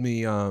she told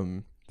me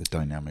The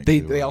dynamic.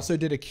 they also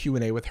did a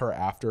Q&A with her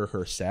after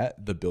her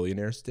set, the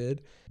billionaires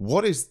did.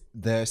 What is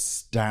their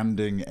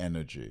standing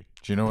energy?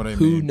 Do you know what I mean?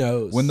 Who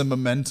knows? When the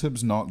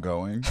momentum's not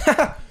going.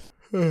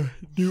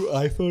 New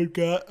iPhone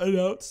got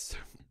announced.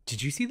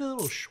 Did you see the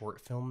little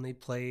short film they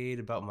played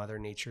about Mother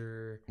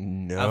Nature?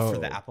 No. For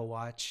the Apple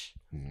Watch?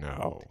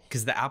 No.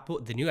 Because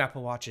the new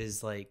Apple Watch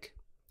is like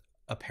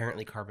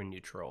apparently carbon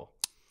neutral.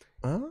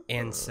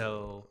 And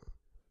so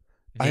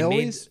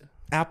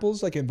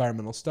Apple's like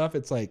environmental stuff,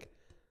 it's like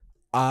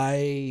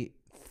I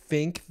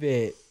think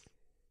that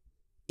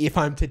if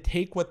I'm to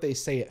take what they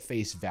say at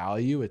face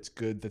value, it's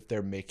good that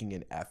they're making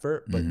an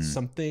effort, but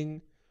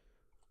something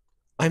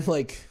I'm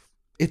like,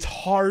 it's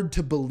hard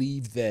to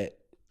believe that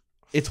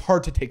it's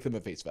hard to take them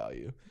at face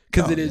value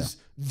because it is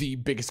the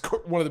biggest,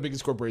 one of the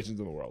biggest corporations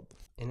in the world.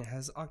 And it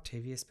has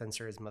Octavia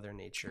Spencer as Mother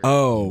Nature.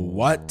 Oh,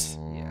 what?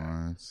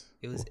 Yeah.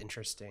 It was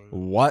interesting.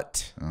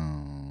 What? Oh,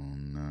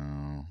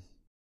 no.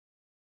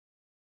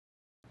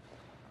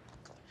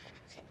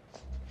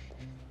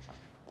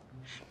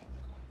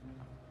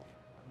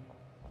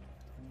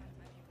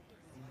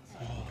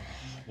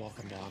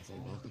 Welcome back.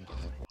 Welcome back.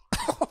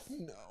 Oh,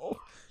 no.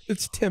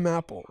 It's Tim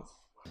Apple.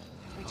 I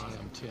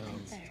am Tim.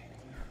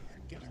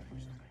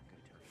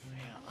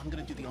 I'm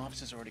gonna do the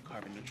office's already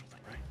carbon neutral thing,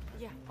 right?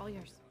 Yeah, all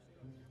yours.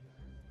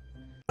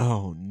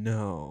 Oh,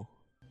 no.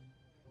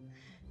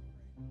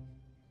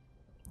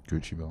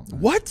 Gucci belt.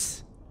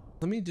 What?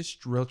 Let me just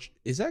drill.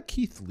 Is that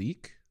Keith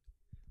Leak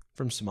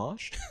from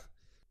Smosh?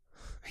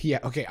 Yeah,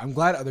 okay. I'm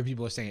glad other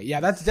people are saying it. Yeah,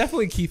 that's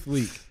definitely Keith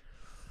Leak.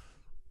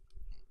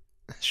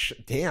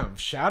 Damn,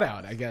 shout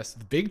out, I guess.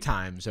 The big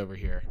times over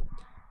here.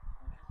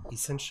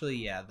 Essentially,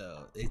 yeah,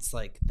 though. It's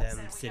like them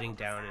sitting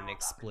down and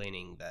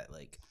explaining that,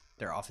 like,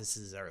 their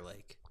offices are,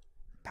 like,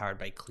 powered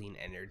by clean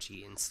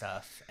energy and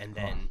stuff. And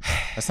then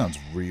That sounds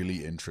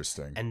really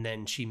interesting. and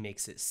then she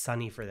makes it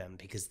sunny for them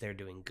because they're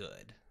doing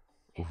good.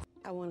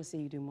 I want to see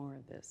you do more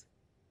of this.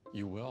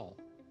 You will.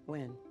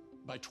 When?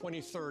 By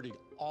 2030,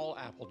 all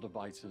Apple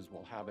devices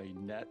will have a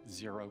net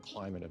zero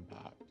climate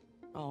impact.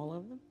 All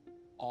of them?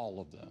 All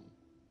of them.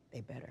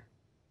 They better.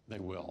 They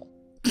will.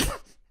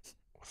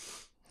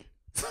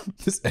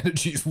 This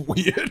energy is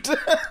weird.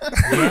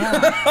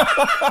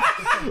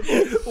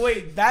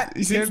 Wait, that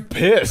He seems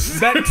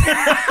pissed.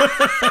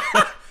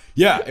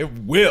 Yeah, it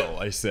will,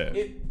 I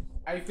said.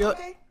 I feel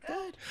Okay,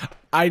 good.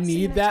 I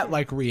need that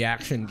like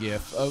reaction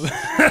gif of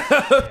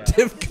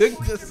Tim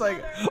Cook just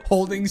like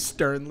holding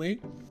sternly.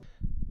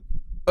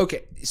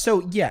 Okay,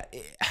 so yeah,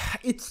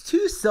 it's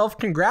too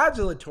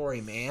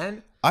self-congratulatory,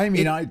 man. I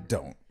mean, I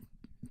don't.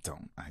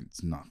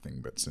 It's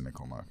nothing but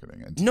cynical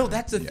marketing. No,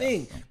 that's the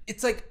thing.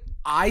 It's like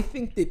I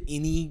think that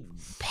any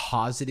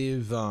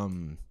positive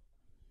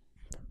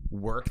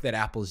work that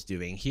Apple's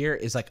doing here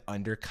is like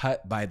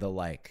undercut by the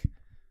like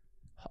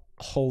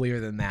holier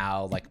than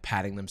thou, like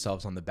patting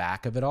themselves on the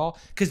back of it all,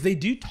 because they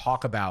do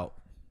talk about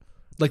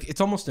like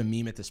it's almost a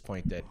meme at this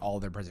point that all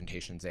their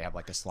presentations they have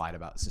like a slide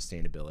about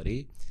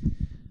sustainability,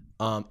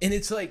 and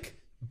it's like,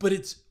 but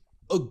it's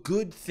a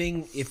good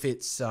thing if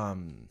it's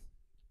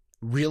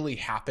really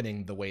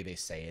happening the way they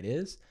say it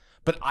is.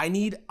 But I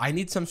need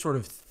some sort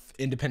of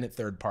independent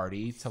third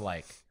party to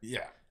like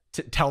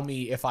to tell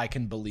me if I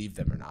can believe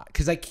them or not,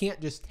 because I can't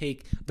just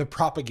take the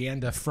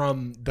propaganda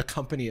from the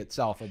company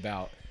itself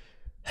about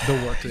the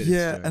work that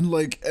it's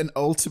doing. and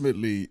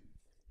ultimately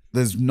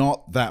there's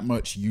not that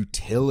much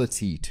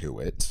utility to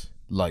it.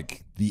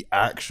 Like the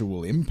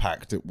actual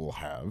impact it will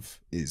have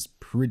is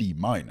pretty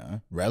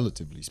minor,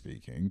 relatively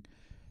speaking.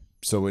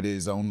 So it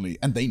is only,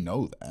 and they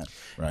know that,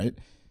 right?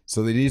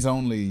 So it is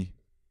only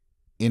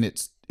in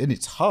its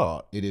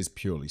heart, it is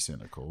purely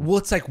cynical. Well,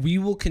 it's like we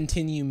will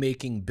continue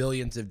making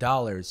billions of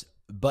dollars,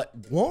 but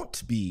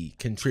won't be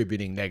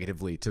contributing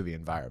negatively to the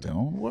environment.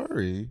 Don't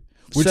worry.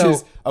 Which So-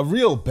 is a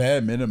real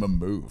bare minimum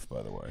move,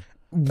 by the way.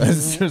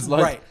 It's just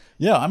like, Right.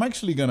 yeah, I'm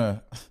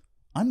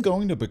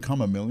going to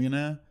become a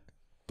millionaire,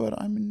 but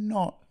I'm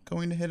not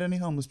going to hit any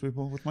homeless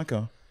people with my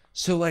car.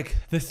 So like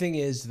the thing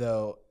is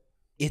though,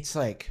 it's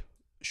like,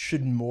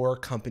 should more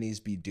companies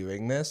be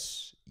doing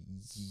this?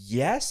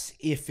 Yes,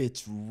 if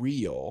it's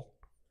real.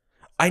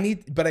 I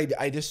need,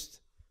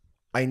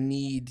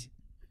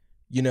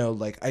 you know,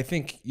 like I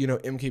think, you know,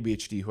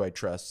 MKBHD, who I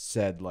trust,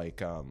 said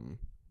like,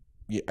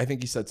 I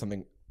think he said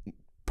something,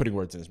 putting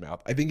words in his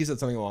mouth. I think he said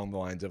something along the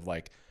lines of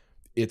like,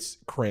 it's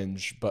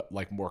cringe, but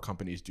like more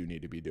companies do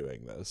need to be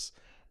doing this.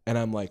 And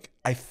I'm like,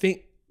 I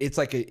think it's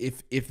like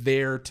if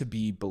they're to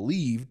be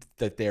believed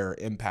that their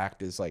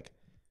impact is like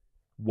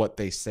what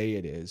they say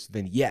it is,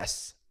 then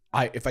yes,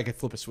 if I could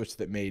flip a switch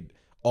that made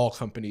all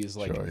companies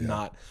like Sure, yeah.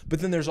 not.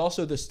 But then there's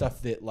also the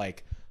stuff that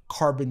like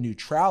carbon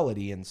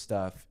neutrality and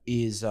stuff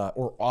is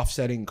or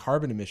offsetting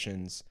carbon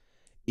emissions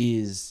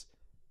is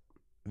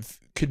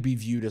could be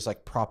viewed as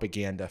like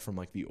propaganda from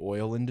like the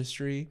oil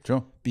industry.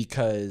 Sure.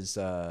 Because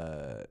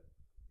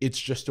it's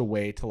just a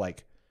way to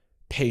like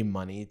pay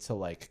money to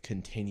like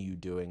continue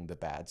doing the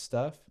bad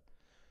stuff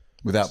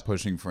Without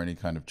pushing for any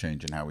kind of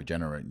change in how we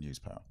generate and use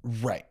power.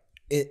 right.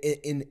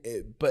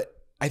 But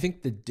I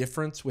think the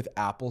difference with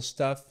Apple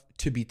stuff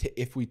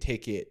if we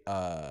take it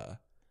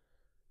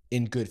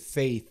in good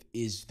faith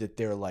is that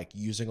they're like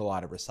using a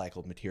lot of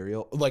recycled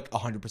material, like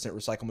 100%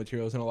 recycled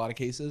materials in a lot of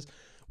cases,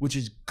 which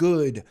is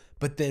good.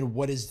 But then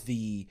what is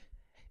the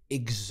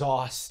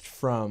exhaust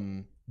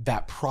from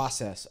that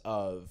process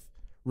of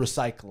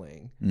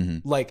recycling?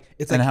 Like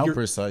it's And like how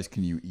precise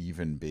can you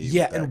even be?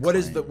 yeah, with that and what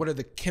claim? are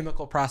the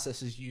chemical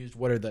processes used?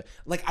 What are the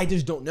like? I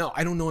just don't know.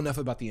 I don't know enough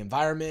about the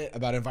environment,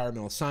 about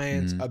environmental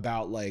science,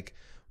 about like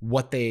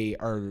what they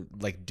are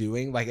like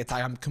doing. Like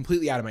I'm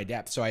completely out of my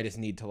depth, so I just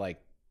need to like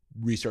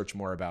research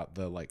more about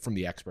the like from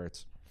the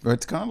experts. But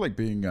it's kind of like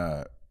being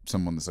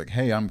someone that's like,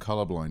 hey, I'm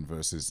colorblind,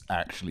 versus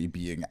actually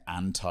being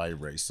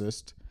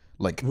anti-racist.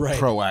 Like Right.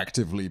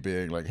 proactively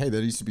being like, hey,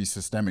 there needs to be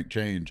systemic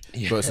change,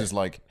 versus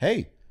like,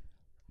 hey,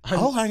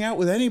 I'll hang out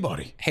with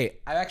anybody. Hey,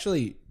 I'm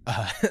actually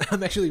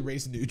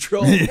race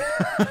neutral.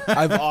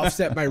 I've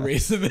offset my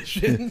race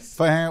emissions.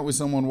 If I hang out with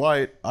someone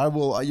white, I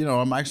will,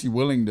 I'm actually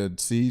willing to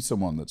see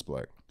someone that's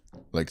black,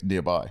 like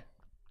nearby.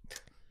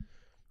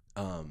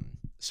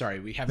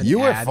 Sorry, we have an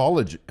ad.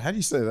 Ufology. How do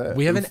you say that?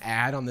 We have an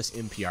ad on this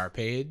NPR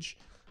page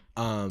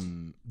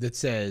that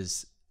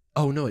says,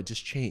 oh no, it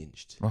just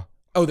changed.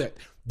 Oh, that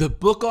the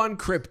book on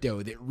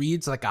crypto that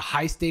reads like a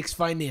high stakes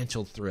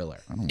financial thriller,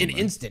 an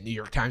instant New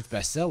York Times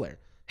bestseller.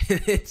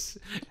 Isn't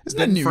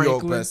Isn't a New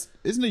York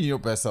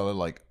bestseller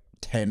like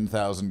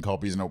 10,000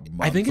 copies in a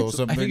month or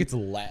something? I think it's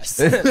less.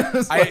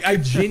 I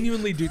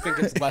genuinely do think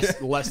it's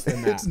less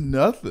than that. It's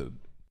nothing.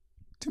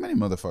 Too many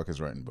motherfuckers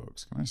writing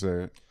books. Can I say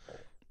it?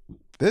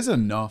 There's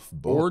enough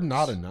books. Or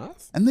not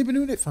enough. And they've been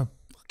doing it for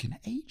fucking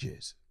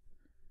ages.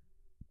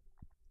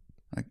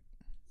 Like,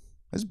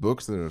 there's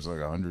books that are like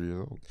 100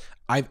 years old.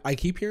 I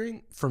keep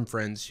hearing from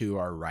friends who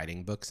are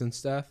writing books and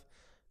stuff.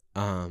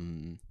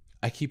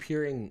 I keep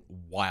hearing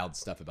wild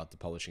stuff about the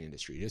publishing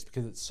industry just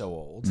because it's so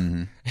old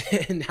Mm-hmm.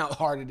 and how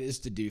hard it is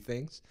to do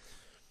things.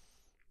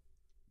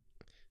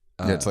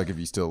 Yeah, it's like if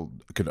you still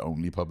could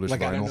only publish Like,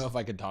 vinyl. I don't know if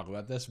I could talk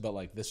about this, but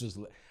like, this was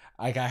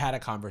like, I had a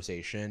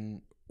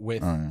conversation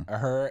with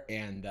her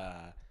and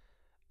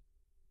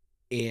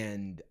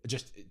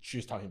just, she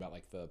was talking about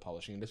like the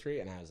publishing industry.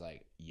 And I was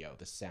like, yo,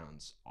 this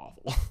sounds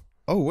awful.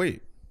 Oh,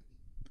 wait.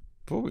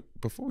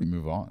 Before we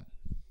move on,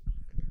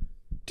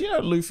 do you know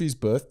Luffy's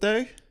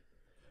birthday?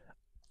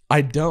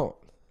 I don't.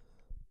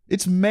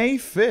 It's May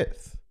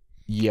 5th.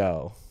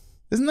 Yo.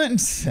 Isn't that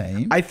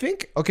insane? I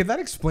think, okay, that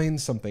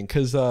explains something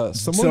because someone.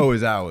 So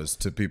is ours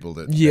to people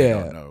that they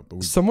Yeah, don't know.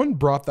 But someone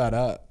brought that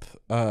up.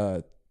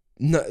 No,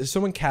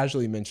 someone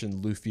casually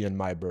mentioned Luffy and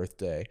my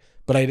birthday,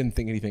 but I didn't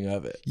think anything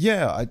of it.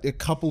 yeah, a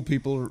couple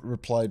people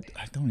replied.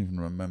 I don't even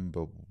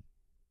remember.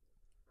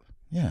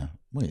 Yeah,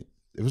 wait.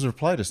 It was a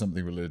reply to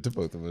something related to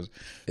both of us.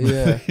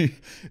 Yeah.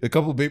 A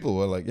couple people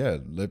were like, yeah,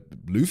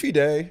 Luffy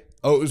Day.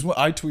 Oh, it was when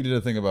I tweeted a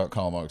thing about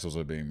Karl Marx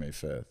also being May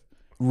 5th.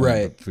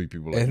 Right. Three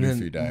people like And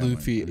Luffy then Day. I'm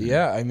Luffy, like,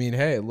 yeah. I mean,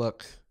 hey,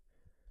 look.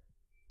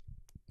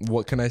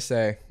 What can I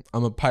say?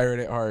 I'm a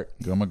pirate at heart.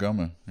 Gumma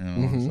gumma. You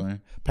know what I'm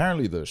saying?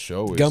 Apparently the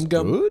show is Gum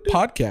Gum good.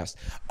 podcast.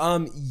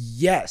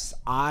 Yes,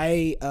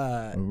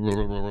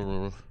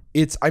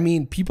 it's, I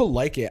mean, people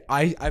like it.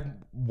 I've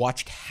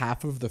watched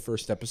half of the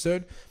first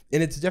episode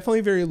and it's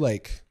definitely very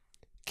like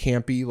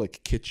campy,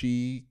 like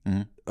kitschy.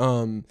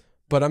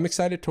 But I'm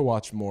excited to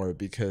watch more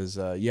because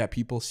yeah,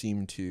 people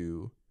seem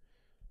to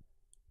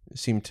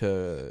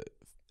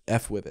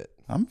F with it.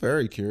 I'm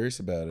very curious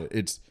about it.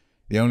 It's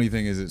the only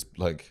thing is it's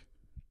like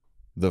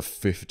the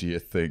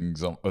 50th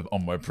things on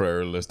my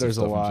prayer list There's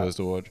a of stuff lot. I'm supposed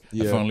to watch.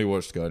 Yeah. I finally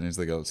watched Guardians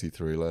of the Galaxy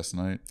 3 last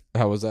night.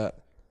 How was that?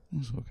 It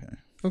was okay.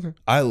 Okay.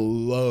 I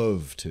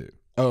love 2.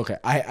 Oh, okay.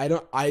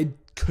 I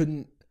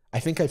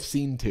think I've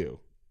seen 2.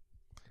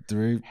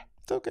 3,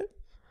 it's okay.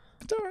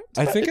 It's all right.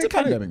 I think it's I a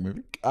kinda- pandemic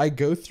movie. I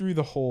go through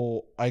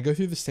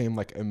the same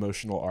like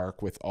emotional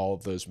arc with all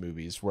of those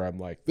movies where I'm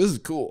like, this is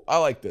cool. I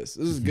like this.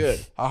 This is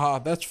good. Haha,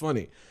 that's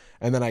funny.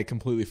 And then I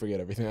completely forget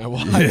everything I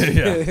watched.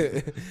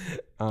 Yeah,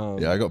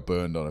 I got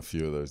burned on a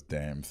few of those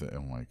damn things.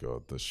 Oh my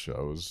god, the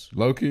shows.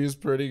 Loki is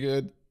pretty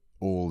good.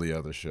 All the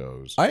other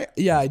shows. I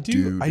do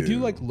Doo-doo.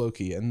 like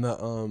Loki, and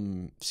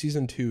the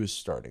season 2 is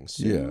starting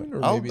soon. Yeah,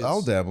 Or I'll maybe it's-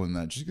 I'll dabble in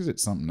that just because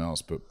it's something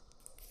else. But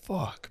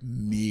fuck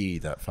me,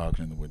 that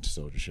Falcon and the Winter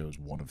Soldier show is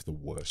one of the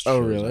worst. Oh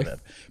shows really? I've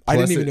ever. I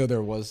didn't Plus even know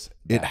there was.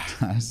 It that.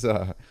 has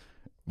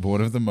one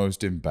of the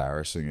most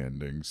embarrassing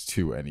endings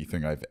to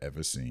anything I've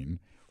ever seen,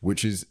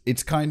 which is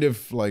it's kind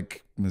of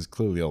like there's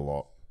clearly a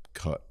lot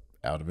cut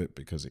out of it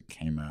because it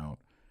came out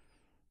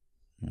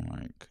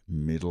like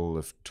middle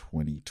of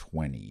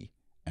 2020,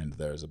 and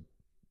there's a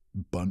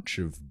bunch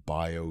of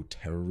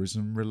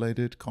bioterrorism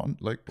related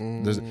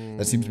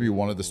that seems to be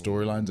one of the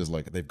storylines is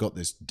like they've got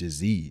this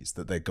disease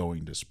that they're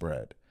going to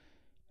spread,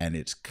 and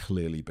it's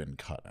clearly been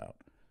cut out.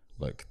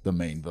 Like the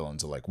main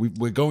villains are like,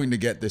 we're going to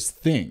get this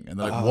thing, and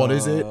they're like, what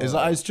is it?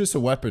 It's just a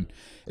weapon.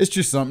 It's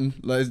just something,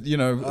 like, you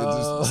know, it's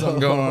just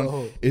something going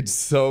on. It's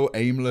so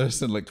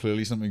aimless, and like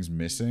clearly something's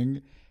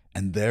missing.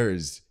 And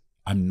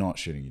I'm not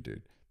shitting you,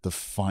 dude. The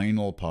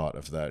final part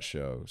of that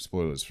show,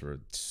 spoilers for a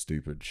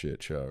stupid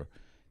shit show,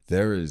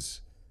 there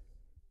is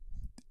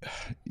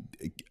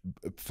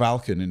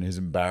Falcon in his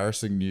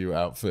embarrassing new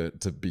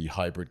outfit to be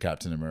hybrid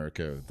Captain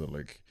America, the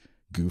like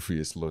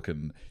goofiest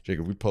looking.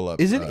 Jacob, we pull up.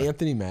 Is it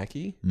Anthony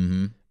Mackie?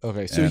 Mm-hmm.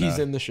 Okay, so And, he's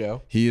in the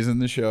show. He is in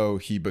the show.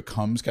 He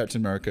becomes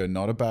Captain America.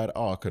 Not a bad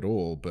arc at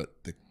all,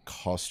 but the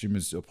costume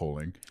is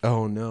appalling.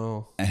 Oh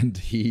no! And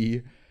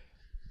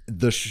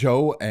the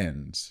show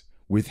ends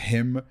with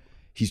him.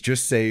 He's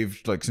just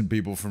saved like some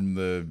people from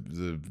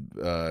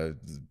the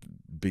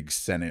big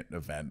Senate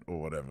event or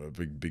whatever,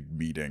 big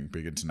meeting,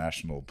 big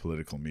international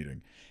political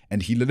meeting,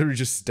 and he literally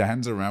just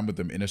stands around with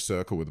them in a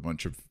circle with a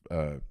bunch of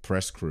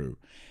press crew,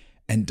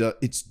 and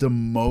it's the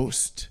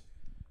most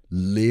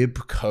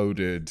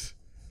lib-coded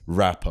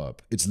wrap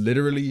up. It's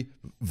literally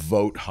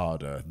vote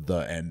harder,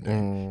 the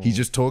ending. He's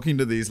just talking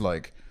to these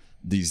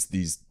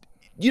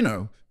you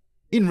know,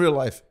 in real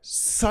life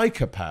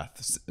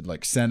psychopaths,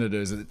 like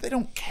senators. They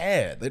don't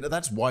care.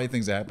 That's why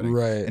things are happening.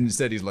 Right. And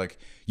instead he's like,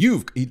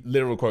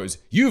 literal quote is,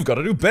 "You've got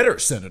to do better,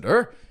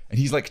 Senator." And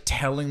he's like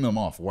telling them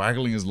off,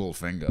 waggling his little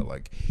finger,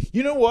 like,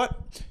 "You know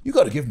what? You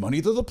got to give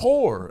money to the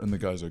poor." And the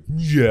guy's like,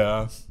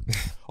 "Yeah.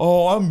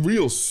 Oh, I'm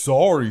real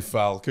sorry,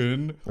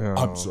 Falcon.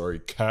 I'm sorry,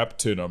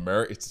 Captain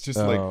America." It's just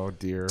like,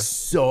 dear,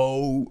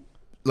 so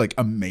like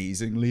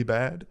amazingly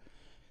bad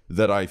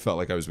that I felt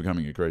like I was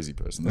becoming a crazy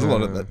person. There's a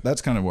lot of that.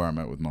 That's kind of where I'm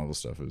at with Marvel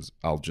stuff. Is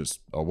I'll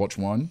watch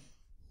one,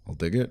 I'll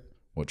dig it,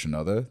 watch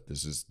another.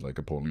 This is like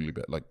appallingly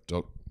bad. Like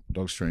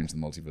Doctor Strange: The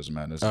Multiverse of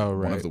Madness. Oh,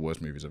 One of right. the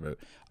worst movies I've ever.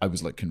 I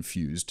was like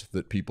confused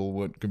that people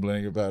weren't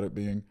complaining about it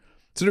being.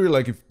 It's literally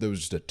like if there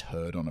was just a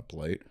turd on a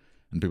plate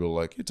and people were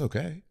like, "It's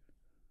okay."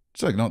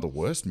 It's like not the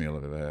worst meal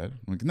I've ever had. I'm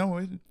like, no,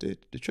 it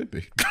should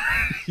be.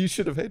 You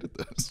should have hated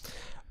this.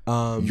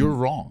 You're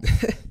wrong.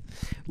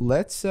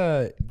 Let's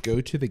go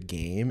to the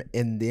game,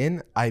 and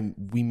then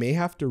we may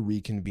have to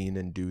reconvene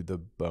and do the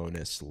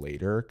bonus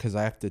later because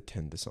I have to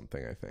tend to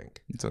something, I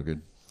think. It's all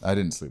good. I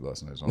didn't sleep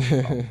last night, so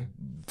I'm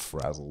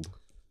frazzled.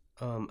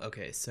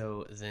 Okay,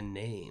 so the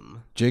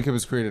name. Jacob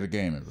has created a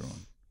game,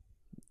 everyone.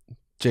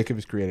 Jacob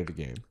has created a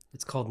game.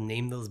 It's called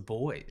Name Those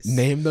Boys.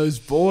 Name those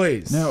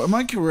boys. Now, am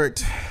I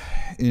correct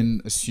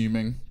in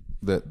assuming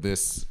that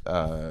this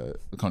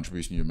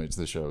contribution you made to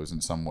the show is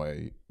in some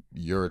way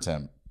your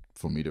attempt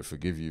for me to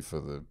forgive you for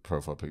the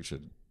profile picture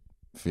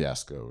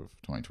fiasco of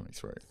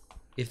 2023?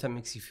 If that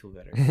makes you feel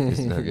better.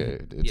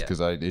 Okay, it's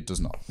because it does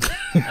not.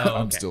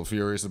 I'm still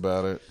furious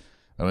about it.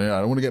 I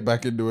don't want to get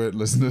back into it.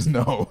 Listeners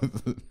know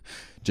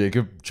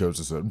Jacob chose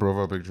a certain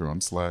profile picture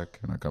on Slack,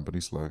 in our company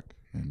Slack,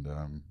 and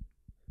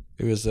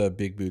it was a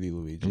Big Booty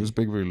Luigi. it was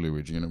Big Booty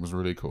Luigi, and it was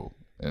really cool.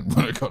 And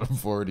when I got him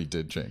for it, he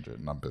did change it,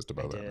 and I'm pissed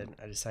about that.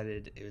 I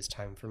decided it was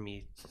time for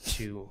me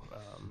to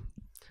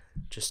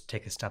just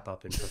take a step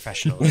up in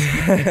professionalism.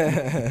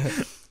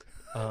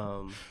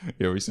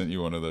 Yeah, we sent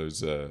you one of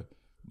those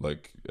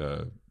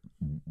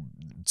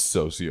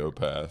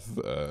sociopath.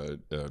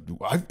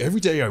 Every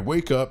day I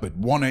wake up at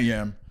 1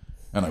 a.m.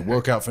 and I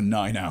work out for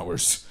 9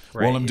 hours.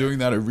 While I'm doing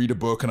that, I read a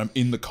book and I'm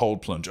in the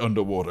cold plunge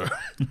underwater.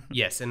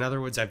 Yes, in other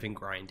words, I've been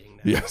grinding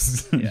now.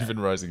 Yes, you've been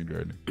rising and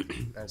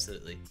grinding.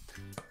 Absolutely.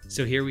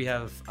 So here we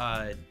have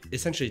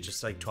essentially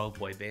just like 12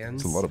 boy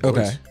bands. It's a lot of boys.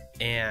 Okay.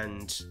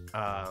 And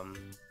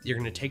you're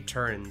going to take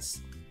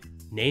turns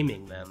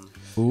naming them.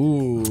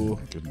 Ooh.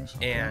 My goodness.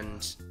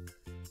 And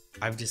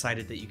I've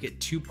decided that you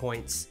get 2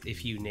 points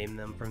if you name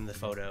them from the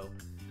photo,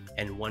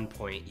 and 1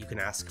 point you can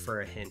ask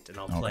for a hint, and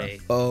I'll play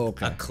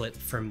a clip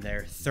from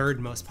their third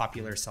most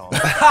popular song.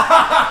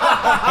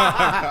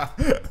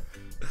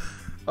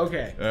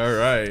 Okay. All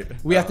right.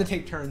 We have to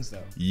take turns,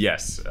 though.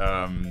 Yes.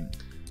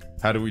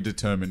 How do we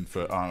determine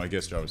for... I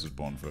guess Jarvis was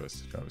born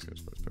first. Jarvis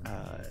goes first.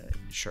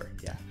 Sure,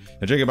 yeah.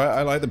 Now, Jacob,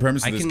 I like the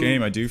premise of this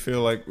game. I do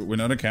feel like we're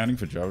not accounting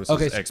for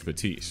Jarvis's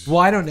expertise. Well,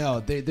 I don't know.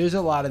 There's a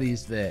lot of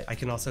these that... I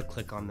can also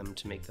click on them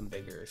to make them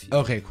bigger if you...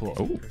 Okay, cool.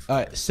 All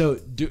right, so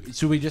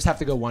we just have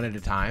to go one at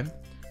a time?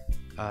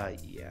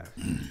 Yeah.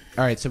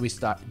 All right, so we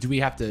stop. Do we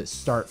have to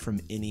start from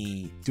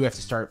any... Do we have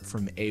to start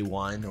from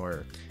A1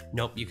 or...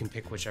 Nope, you can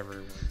pick whichever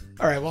one.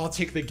 All right, well, I'll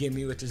take the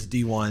gimme, which is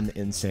D1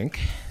 in sync.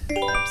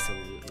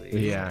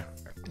 Absolutely. Yeah.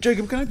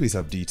 Jacob, can I please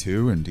have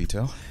D2 and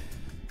detail?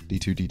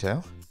 D2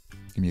 detail?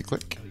 Give me a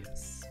click. Oh,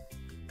 yes.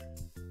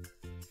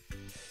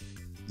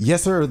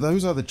 Yes, sir.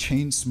 Those are the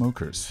chain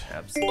smokers.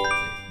 Absolutely.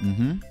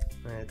 Mm-hmm.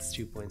 That's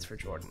 2 points for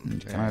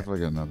Jordan. Can I have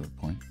like another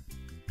point?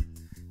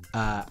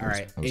 All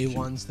right, that was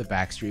A1's the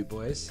Backstreet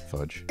Boys.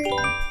 Fudge.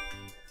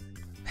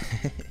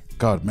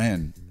 God,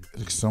 man. It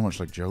looks so much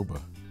like Joba.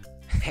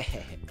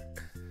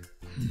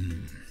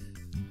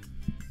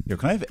 Yo,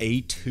 can I have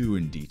A2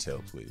 in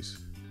detail, please?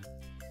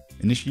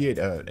 Initiate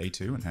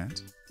A2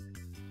 enhance.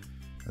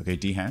 Okay,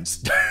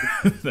 dehanced.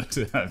 That's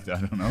it. I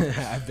don't know.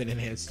 I've been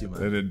enhanced too much.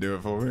 They didn't do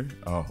it for me?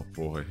 Oh,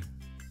 boy.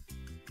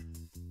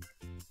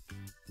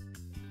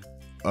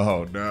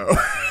 Oh, no.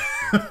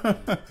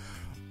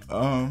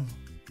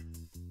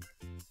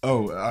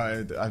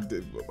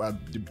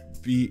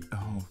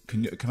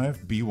 Can I have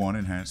B1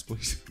 enhanced,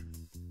 please?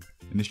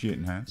 Initiate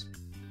enhance.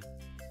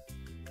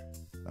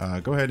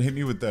 Go ahead, hit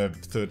me with the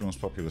third most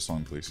popular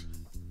song, please.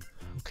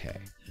 Okay.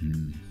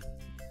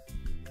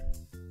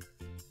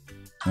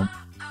 Nope.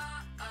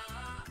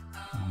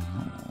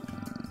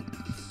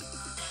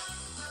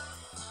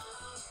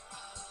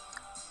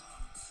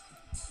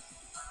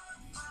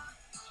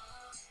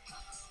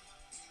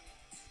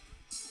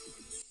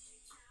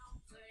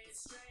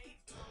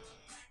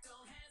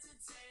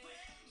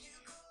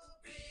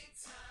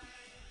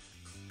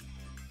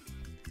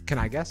 Can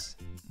I guess?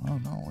 Oh,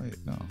 no, wait,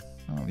 no.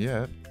 Oh,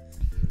 yeah.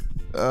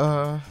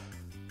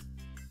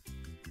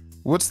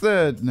 What's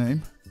their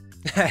name?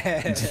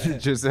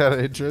 Just out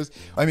of interest.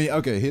 I mean,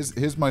 okay,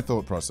 here's my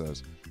thought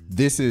process.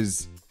 This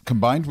is,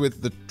 combined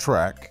with the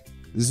track,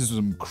 this is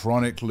some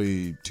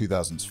chronically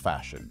 2000s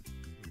fashion.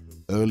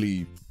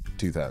 Early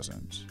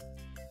 2000s.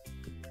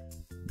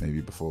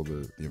 Maybe before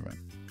the event.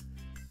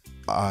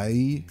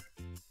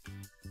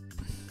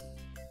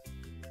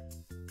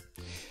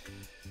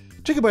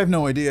 Jacob, I have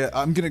no idea.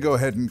 I'm gonna go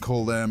ahead and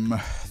call them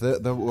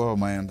oh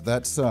man,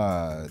 that's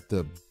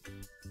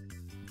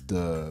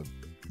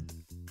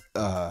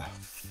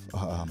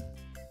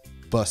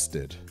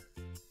busted.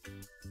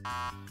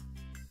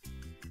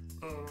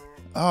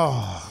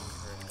 Oh.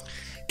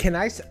 Can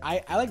I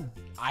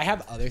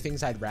have other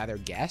things I'd rather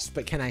guess,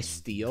 but can I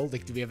steal?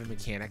 Like, do we have a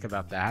mechanic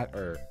about that,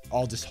 or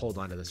I'll just hold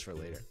on to this for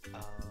later?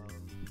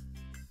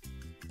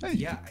 Hey,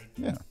 Yeah.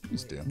 you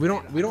steal. We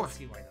don't.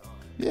 See why not.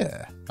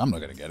 Yeah, I'm not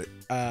gonna get it.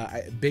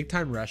 Big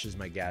Time Rush is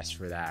my guess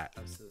for that.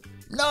 Absolutely.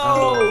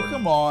 No,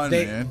 come on,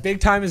 man.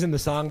 Big Time is in the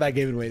song that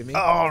gave it away to me.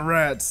 Oh,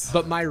 rats.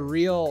 But my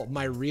real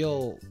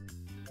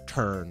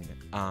turn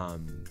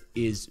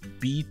is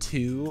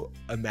B2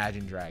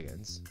 Imagine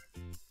Dragons.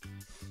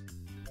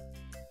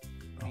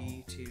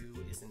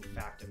 B2 is in fact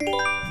fact.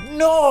 I'm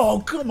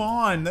No, come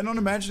on. They're not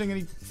imagining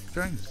any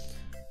dragons.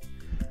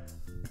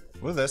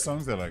 What are their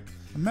songs? They're like,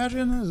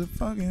 imagine there's a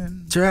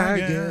fucking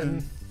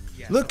dragon.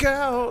 yeah, Look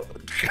out.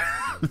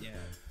 Yeah.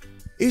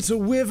 It's a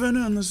wyvern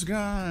in the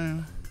sky.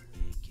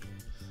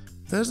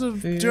 There's a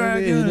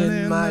dragon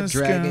in my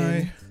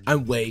sky.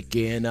 I'm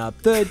waking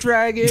up the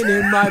dragon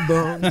in my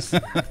bones.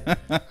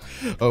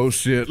 Oh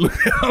shit! Look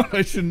out!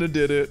 I shouldn't have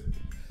did it.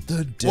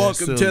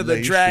 Welcome to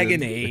the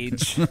Dragon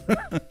Age.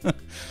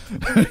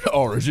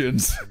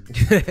 Origins.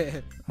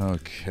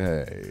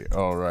 Okay.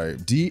 All right.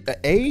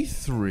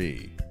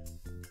 A3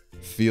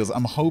 feels.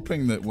 I'm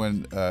hoping that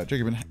when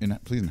Jacob,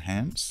 please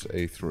enhance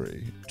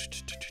A3.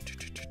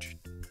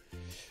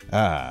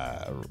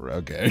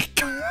 Okay.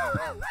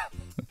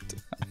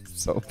 I'm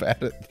so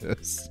bad at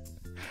this.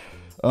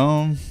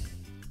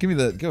 Give me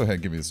the. Go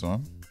ahead. Give me the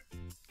song.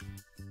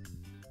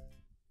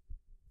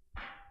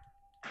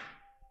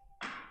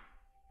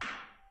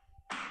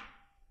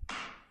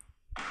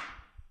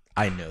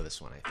 I know this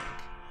one, I think.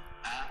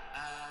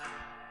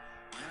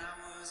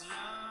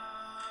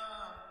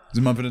 Is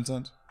it Mumford and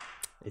Sons?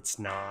 It's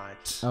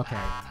not. Okay.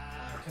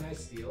 Can I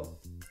steal?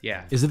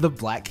 Yeah. Is it the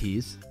Black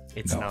Keys?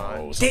 It's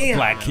not. Damn.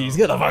 Black Keys.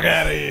 Get the fuck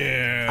out of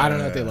here. I don't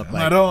know what they look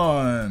like. Right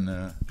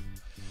on.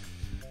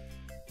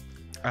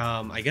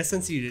 I guess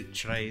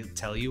should I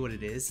tell you what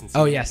it is? Since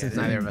Oh you yeah, didn't since get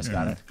it? neither of us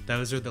got it.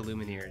 Those are the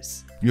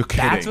Lumineers. You're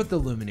kidding. That's what the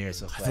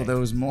Lumineers look I like. thought there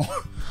was more.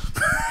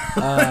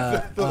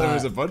 I thought there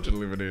was a bunch of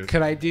Lumineers.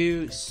 Could I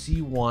do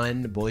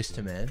C1 Boyz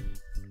II Men?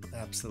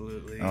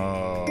 Absolutely.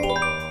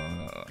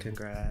 Oh.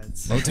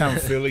 Congrats. Motown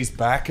Philly's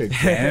back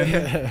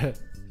again.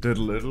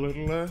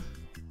 Diddle-diddle-diddle.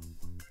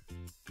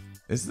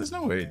 There's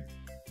no way.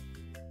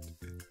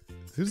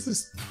 Who's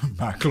this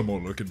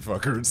Macklemore looking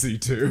fucker at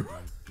C2?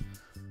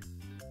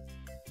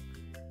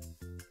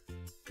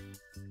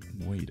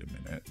 Wait a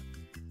minute.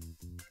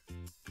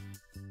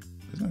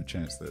 There's no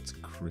chance that's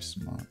Chris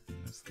Martin,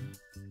 is there?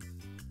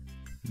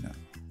 No.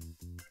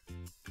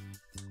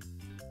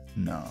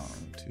 No,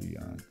 too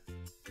young.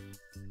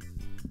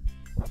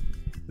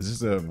 Is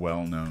this a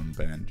well-known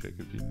band,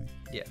 Jacob, do you think?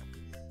 Yeah.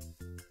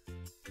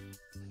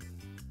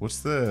 What's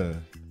the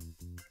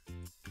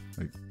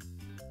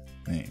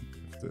name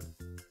of the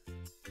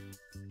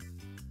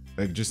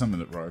just something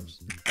that rhymes?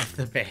 Of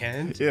the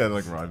band? Yeah,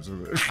 like rhymes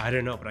with it. I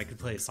don't know, but I could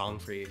play a song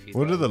for you if you.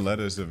 What are the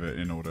letters of it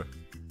in order?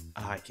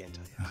 Oh, I can't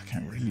tell you. I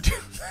can't read.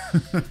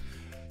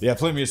 Yeah,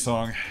 play me a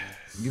song.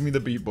 Give me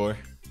the beat, boy.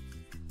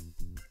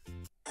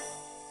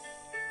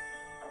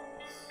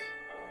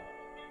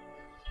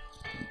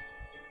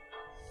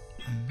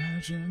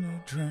 Imagine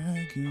a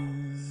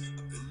dragon.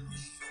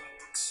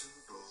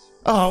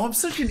 Oh, I'm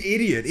such an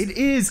idiot. It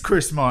is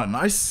Chris Martin.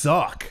 I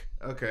suck.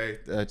 Okay,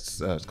 that's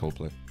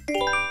Coldplay.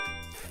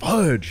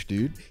 Fudge,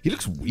 dude. He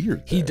looks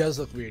weird. He there. does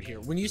look weird here.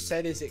 When you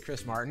said, "Is it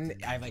Chris Martin?"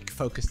 I like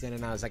focused in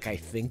and I was like, "I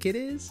think it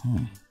is,"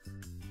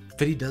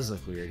 but he does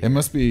look weird. It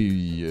must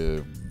be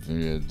I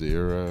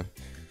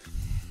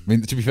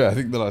mean, to be fair, I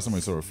think the last time I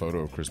saw a photo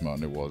of Chris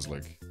Martin, it was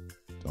like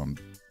on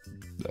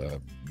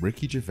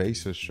Ricky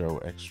Gervais's show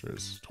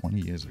Extras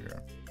 20 years ago.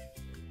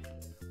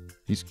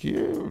 He's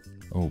cute.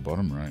 Oh,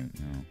 bottom right.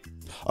 Yeah.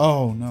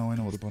 Oh no, I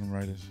know what the bottom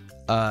right is.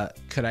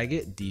 Could I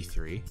get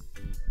D3?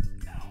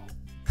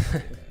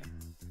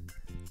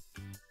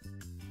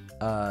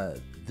 No.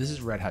 This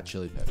is Red Hot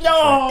Chili Peppers.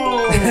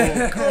 No,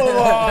 come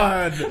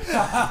on.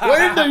 Why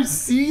didn't I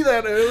see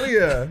that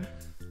earlier?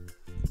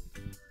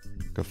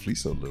 God,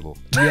 Flea's so little.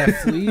 Yeah,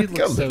 Flea Look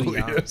how looks so little he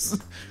young.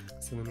 is.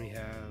 So then we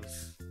have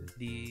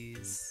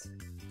these.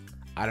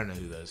 I don't know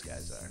who those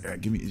guys are. Yeah,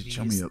 give me,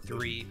 show me These up.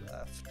 3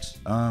 left.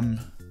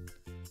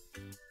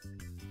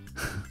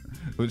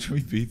 Well, show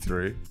me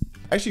B3.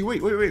 Actually,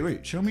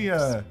 wait. Show me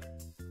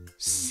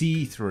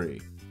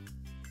C3.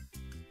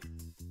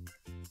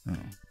 Oh.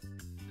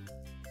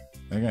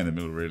 The guy in the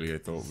middle really I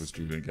thought was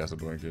Julian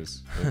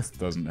Casablancas. That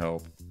doesn't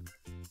help.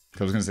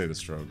 I was going to say the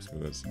Strokes,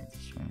 but that's not the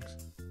Strokes.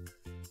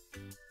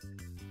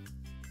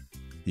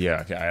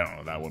 Yeah, okay, I don't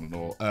know that one at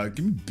all.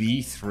 Give me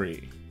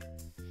B3.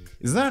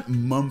 Is that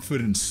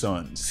Mumford and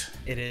Sons?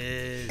 It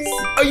is.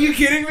 Are you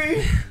kidding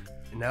me?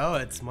 No,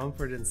 it's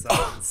Mumford and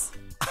Sons.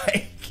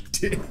 I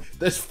did.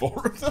 There's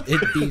 4 of them?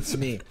 It beats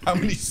me. How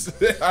many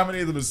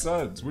of them are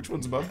Sons? Which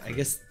one's Mumford? I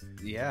guess,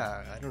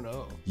 yeah, I don't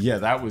know. Yeah,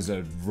 that was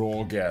a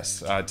raw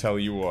guess. I tell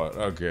you what.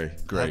 Okay,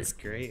 great. That's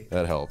great.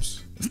 That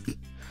helps.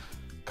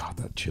 God,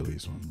 that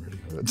Chili's one really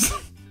hurts.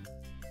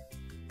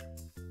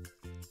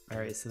 All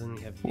right, so then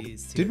we have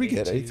these two. Did we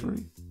get A2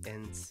 A3?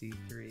 and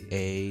C3.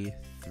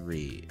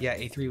 A3. Yeah,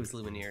 A3 was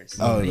Lumineers.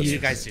 Oh, you that's-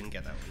 guys didn't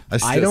get that one.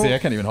 I don't- see. I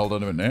can't even hold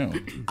on to it now.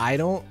 I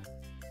don't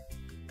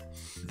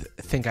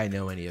think I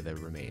know any of the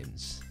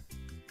remains.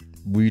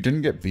 We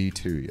didn't get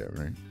B2 yet,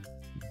 right?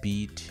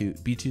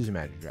 B2's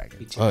Imagine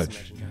Dragons. B2 is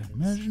Fudge.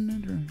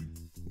 Imagine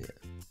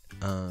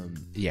Dragons.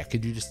 Yeah,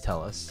 could you just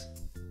tell us?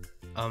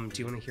 Do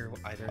you want to hear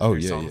either of Oh, their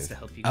yeah, songs yeah. to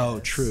help you? Oh,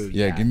 guess? true.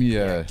 Yeah, give me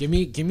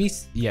Give me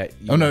yeah.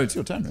 Oh no, it's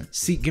your turn, right?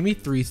 Give me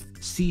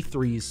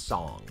C3's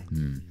song.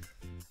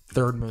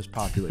 Third most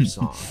popular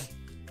song.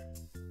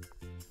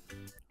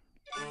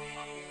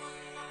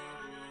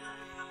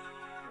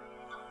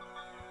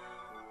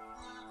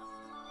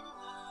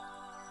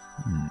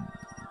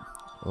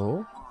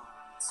 Oh.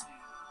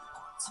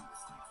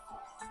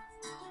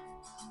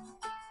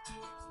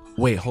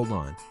 Wait, hold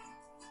on.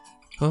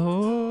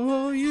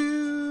 Oh,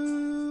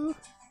 you.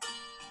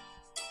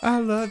 I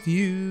love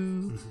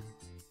you.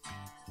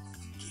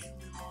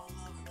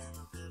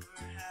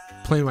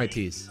 Plain White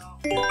Tees.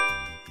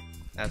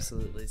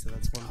 Absolutely. So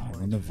that's 1 point.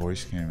 When the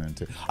voice came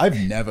into, I've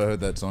never heard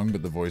that song,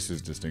 but the voice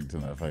is distinct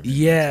enough.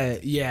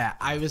 Yeah.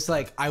 I was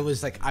like,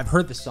 I've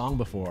heard the song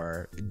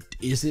before.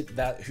 Is it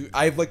that? Who?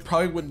 I like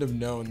probably wouldn't have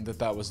known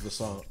that was the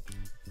song.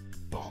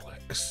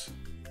 Bollocks.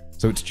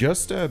 So it's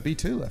just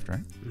B2 left,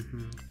 right?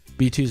 Mm-hmm.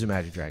 B2's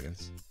Imagine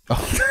Dragons.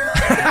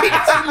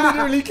 I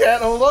literally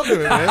can't hold on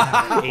to it, man.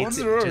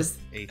 A2, just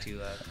A2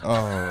 left.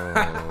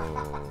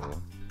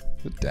 Oh,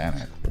 damn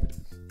it.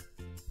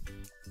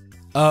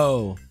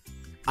 Oh,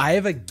 I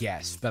have a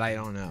guess, but I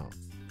don't know.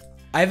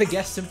 I have a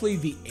guess simply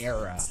the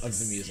era of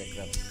the music,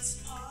 though.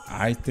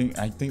 I think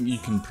you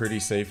can pretty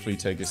safely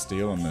take a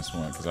steal on this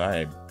one because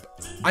I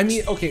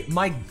mean, okay,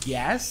 my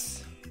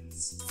guess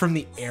from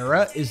the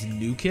era is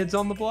New Kids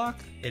on the Block.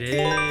 It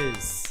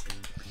is.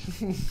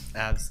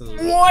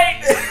 Absolutely. What?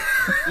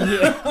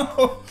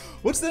 Yeah.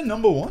 What's their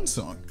 #1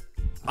 song?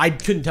 I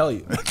couldn't tell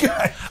you.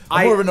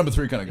 I'm more of a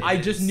 #3 kind of guy. I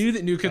just knew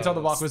that New Kids on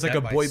the Block was like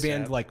a boy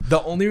band. Like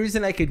the only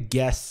reason I could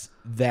guess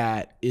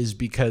that is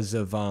because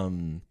of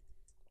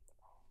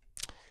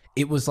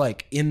it was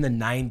like in the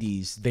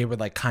 90s they were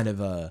like kind of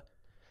a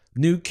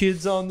New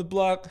Kids on the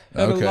Block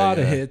had a lot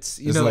of hits,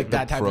 you know, like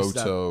that type of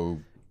stuff.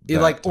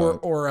 Like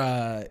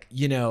or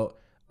you know,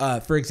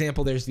 for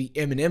example, there's the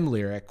Eminem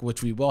lyric,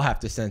 which we will have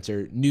to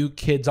censor. New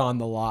Kids on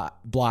the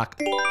block,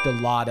 the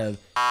lot of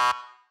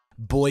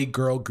boy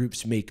girl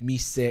groups make me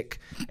sick,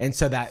 and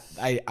so that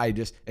I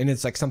just, and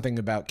it's like something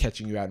about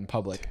catching you out in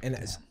public, and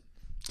it's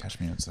Catch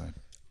Me Outside.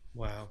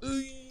 Wow.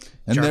 And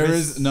Jarvis, there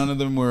is none of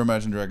them were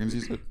Imagine Dragons,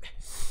 you said?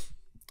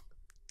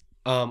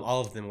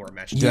 All of them were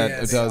Imagine Yeah,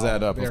 Dragons. it does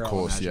add up, of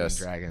course, yes.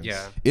 Dragons.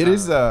 Yeah. It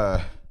is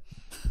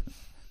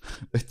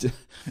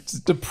it's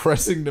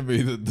depressing to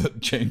me that the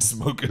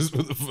Chainsmokers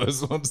were the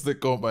first ones that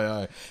caught my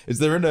eye. Is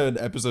there in an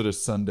episode of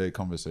Sunday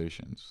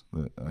Conversations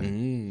that I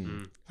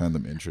found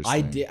them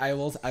interesting? I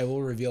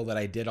will reveal that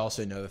I did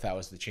also know that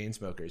was the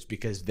Chainsmokers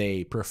because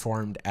they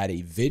performed at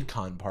a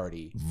VidCon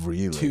party.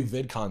 Really? 2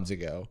 VidCons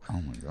ago.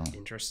 Oh my god.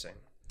 Interesting.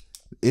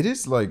 It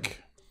is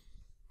like,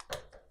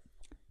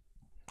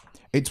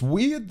 it's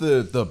weird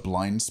the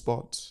blind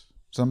spots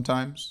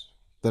sometimes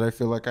that I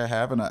feel like I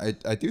have, and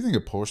I do think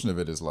a portion of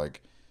it is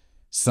like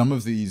some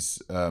of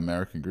these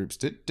American groups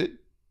did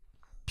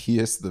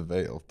pierce the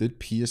veil, did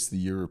pierce the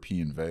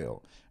European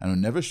veil, and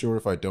I'm never sure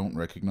if I don't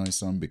recognize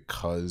some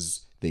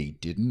because they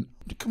didn't.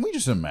 Can we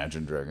just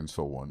imagine Dragons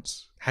for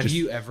once? Have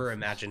you ever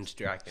imagined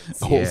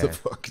Dragons? All the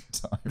fucking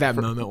time. That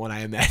moment when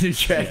I imagined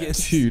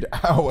Dragons. Dude,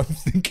 ow, I'm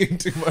thinking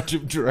too much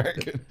of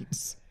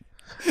Dragons.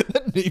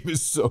 That name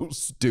is so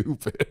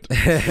stupid.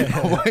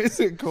 Why is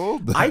it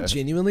called that? I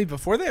genuinely,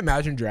 before the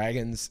Imagine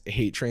Dragons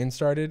hate train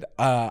started,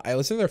 I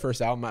listened to their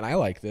first album and I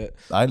liked it.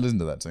 I listened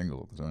to that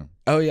single at the time.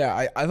 Oh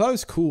yeah, I thought it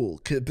was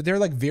cool, but they're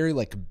like very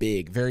like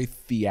big, very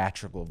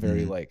theatrical,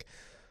 very like,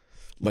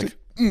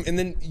 and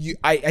then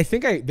I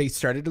think they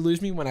started to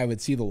lose me when I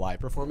would see the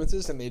live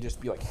performances and they'd just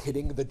be like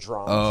hitting the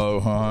drums.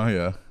 Oh,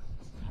 yeah.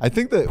 I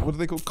think that, what do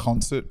they call,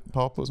 concert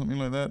pop or something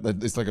like that?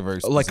 It's like a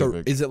very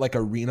specific... is it like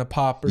arena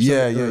pop or something?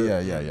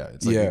 Yeah.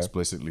 It's like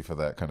explicitly for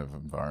that kind of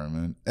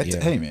environment.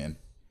 Hey, man.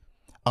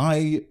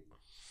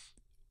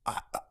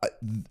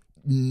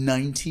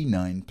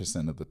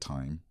 99% of the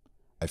time,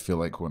 I feel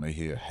like when I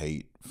hear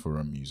hate for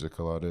a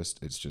musical artist,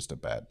 it's just a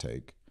bad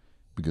take.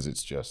 Because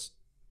it's like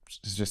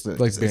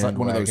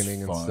one of those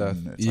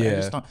fun.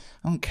 And stuff.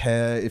 I don't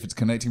care if it's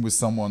connecting with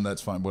someone,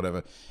 that's fine,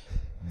 whatever.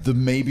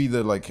 Maybe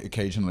the like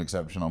occasional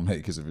exception I'll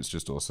make is if it's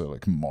just also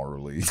like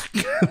morally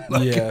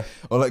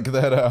or like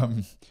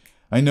that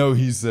I know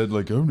he said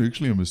like, I'm a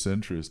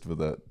centrist for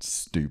that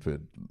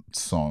stupid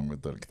song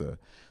with like the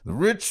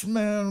rich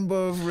man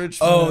above rich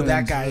man. Oh,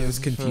 that guy was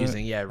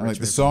confusing. Yeah, like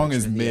the song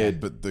is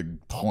mid, but the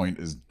point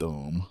is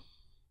dumb.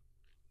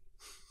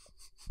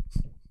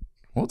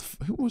 What's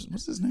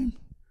his name?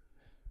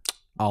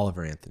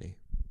 Oliver Anthony.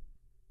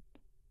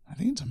 I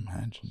think it's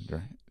Imagined,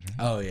 right?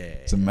 Oh, yeah.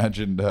 It's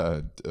Imagined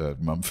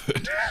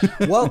Mumford.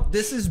 Well,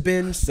 this has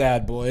been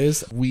Sad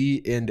Boys.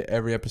 We end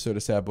every episode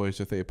of Sad Boys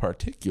with a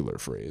particular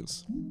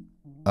phrase.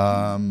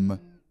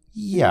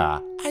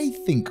 Yeah, I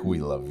think we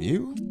love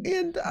you.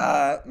 And,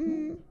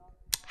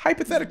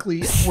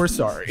 hypothetically, we're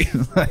sorry.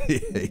 I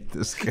hate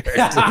this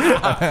character.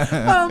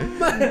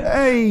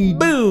 Hey,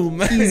 boom.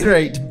 He's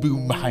right,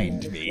 boom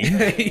behind me.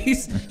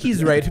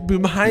 he's right,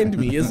 boom behind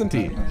me, isn't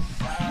he?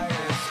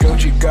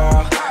 Gucci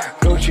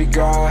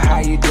girl, how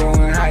you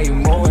doing? How you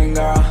moving,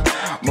 girl?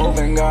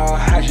 Moving, girl.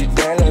 How's your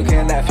day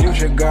looking? That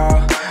future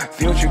girl,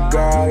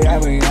 yeah,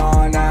 we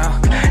on now.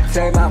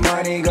 Take my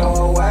money, go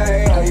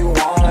away, all you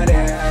want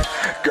it.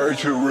 Girl,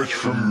 too rich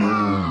for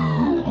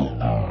me.